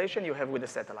synchronization you have with the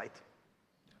satellite.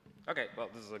 Okay, well,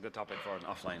 this is a good topic for an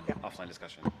offline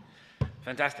discussion.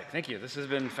 Fantastic, thank you. This has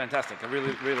been fantastic. I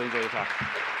really, really enjoyed the talk.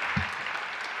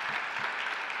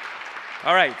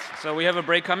 All right, so we have a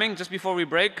break coming. Just before we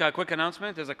break, a quick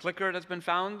announcement. There's a clicker that's been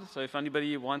found. So if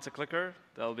anybody wants a clicker,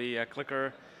 there'll be a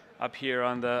clicker up here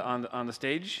on the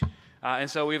stage. And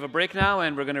so we have a break now,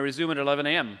 and we're going to resume at 11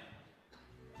 a.m.